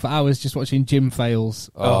myself for hours just watching gym fails.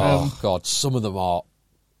 Oh God, some of them are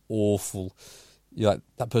awful. You're like,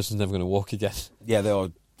 that person's never going to walk again. Yeah, they are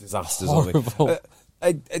disasters. Horrible.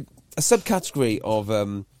 A subcategory of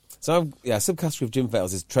a subcategory of gym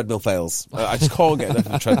fails is treadmill fails. I just can't get enough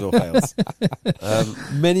of the treadmill fails.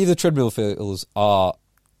 Many of the treadmill fails are.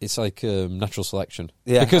 It's like natural selection.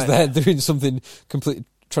 Yeah, because they're doing something completely,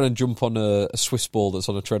 trying to jump on a Swiss ball that's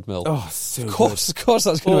on a treadmill. Oh, so of course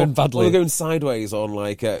that's going to end badly. Or they're going sideways on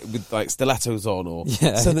with like stilettos on or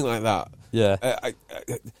something like that. Yeah.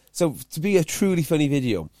 So to be a truly funny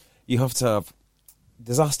video, you have to have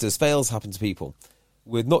fails happen to people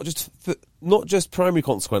with not just primary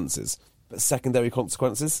consequences, but secondary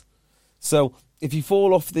consequences. So if you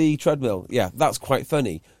fall off the treadmill, that's quite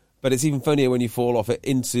funny. But it's even funnier when you fall off it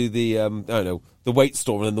into the, the weight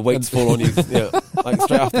store and then the weights fall on you like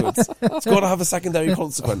straight afterwards. It's got to have a secondary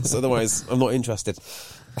consequence, otherwise I'm not interested.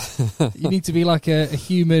 You need to be like a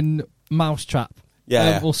human mousetrap.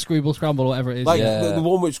 Or Screwball Scramble or whatever it is. Like the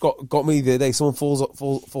one which got me the other day, someone falls off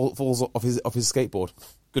his skateboard.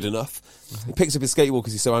 Good enough. He picks up his skateboard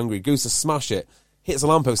because he's so angry, goes to smash it, hits a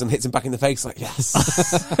lamppost and hits him back in the face like, yes.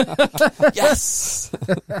 Yes.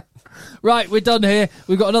 Right, we're done here.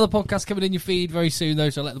 We've got another podcast coming in your feed very soon, though,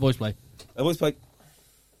 so let the boys play. The boys play.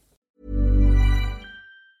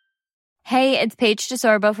 Hey, it's Paige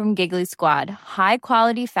DeSorbo from Giggly Squad. High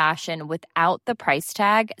quality fashion without the price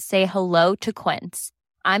tag. Say hello to Quince.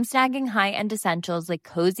 I'm snagging high-end essentials like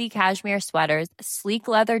cozy cashmere sweaters, sleek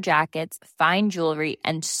leather jackets, fine jewelry,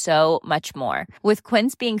 and so much more. With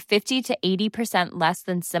Quince being 50 to 80% less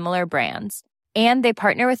than similar brands. And they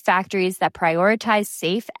partner with factories that prioritize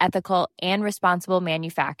safe, ethical, and responsible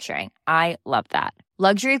manufacturing. I love that.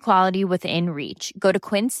 Luxury quality within reach. Go to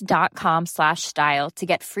quince.com/style to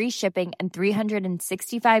get free shipping and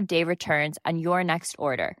 365-day returns on your next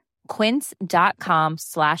order.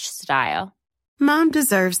 Quince.com/style. Mom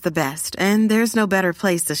deserves the best, and there's no better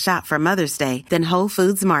place to shop for Mother's Day than Whole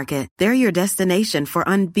Foods Market. They're your destination for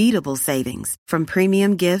unbeatable savings, from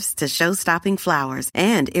premium gifts to show-stopping flowers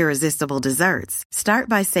and irresistible desserts. Start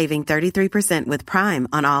by saving 33% with Prime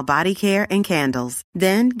on all body care and candles.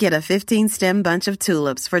 Then get a 15-stem bunch of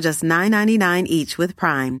tulips for just $9.99 each with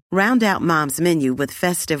Prime. Round out Mom's menu with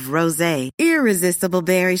festive rosé, irresistible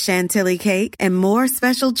berry chantilly cake, and more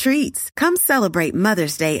special treats. Come celebrate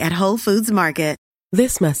Mother's Day at Whole Foods Market.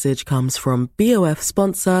 This message comes from BOF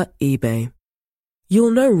sponsor eBay.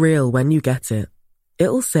 You'll know real when you get it.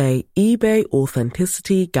 It'll say eBay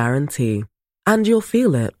Authenticity Guarantee. And you'll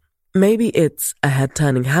feel it. Maybe it's a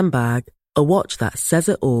head-turning handbag, a watch that says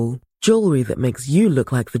it all, jewelry that makes you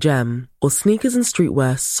look like the gem, or sneakers and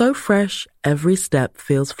streetwear so fresh every step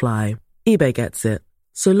feels fly. eBay gets it.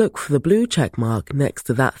 So look for the blue check mark next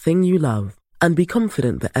to that thing you love. And be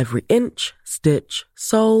confident that every inch, stitch,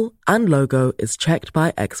 sole, and logo is checked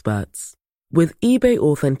by experts. With eBay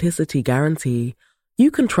Authenticity Guarantee,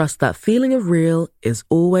 you can trust that feeling of real is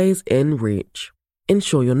always in reach.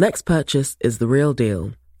 Ensure your next purchase is the real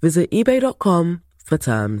deal. Visit eBay.com for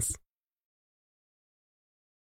terms.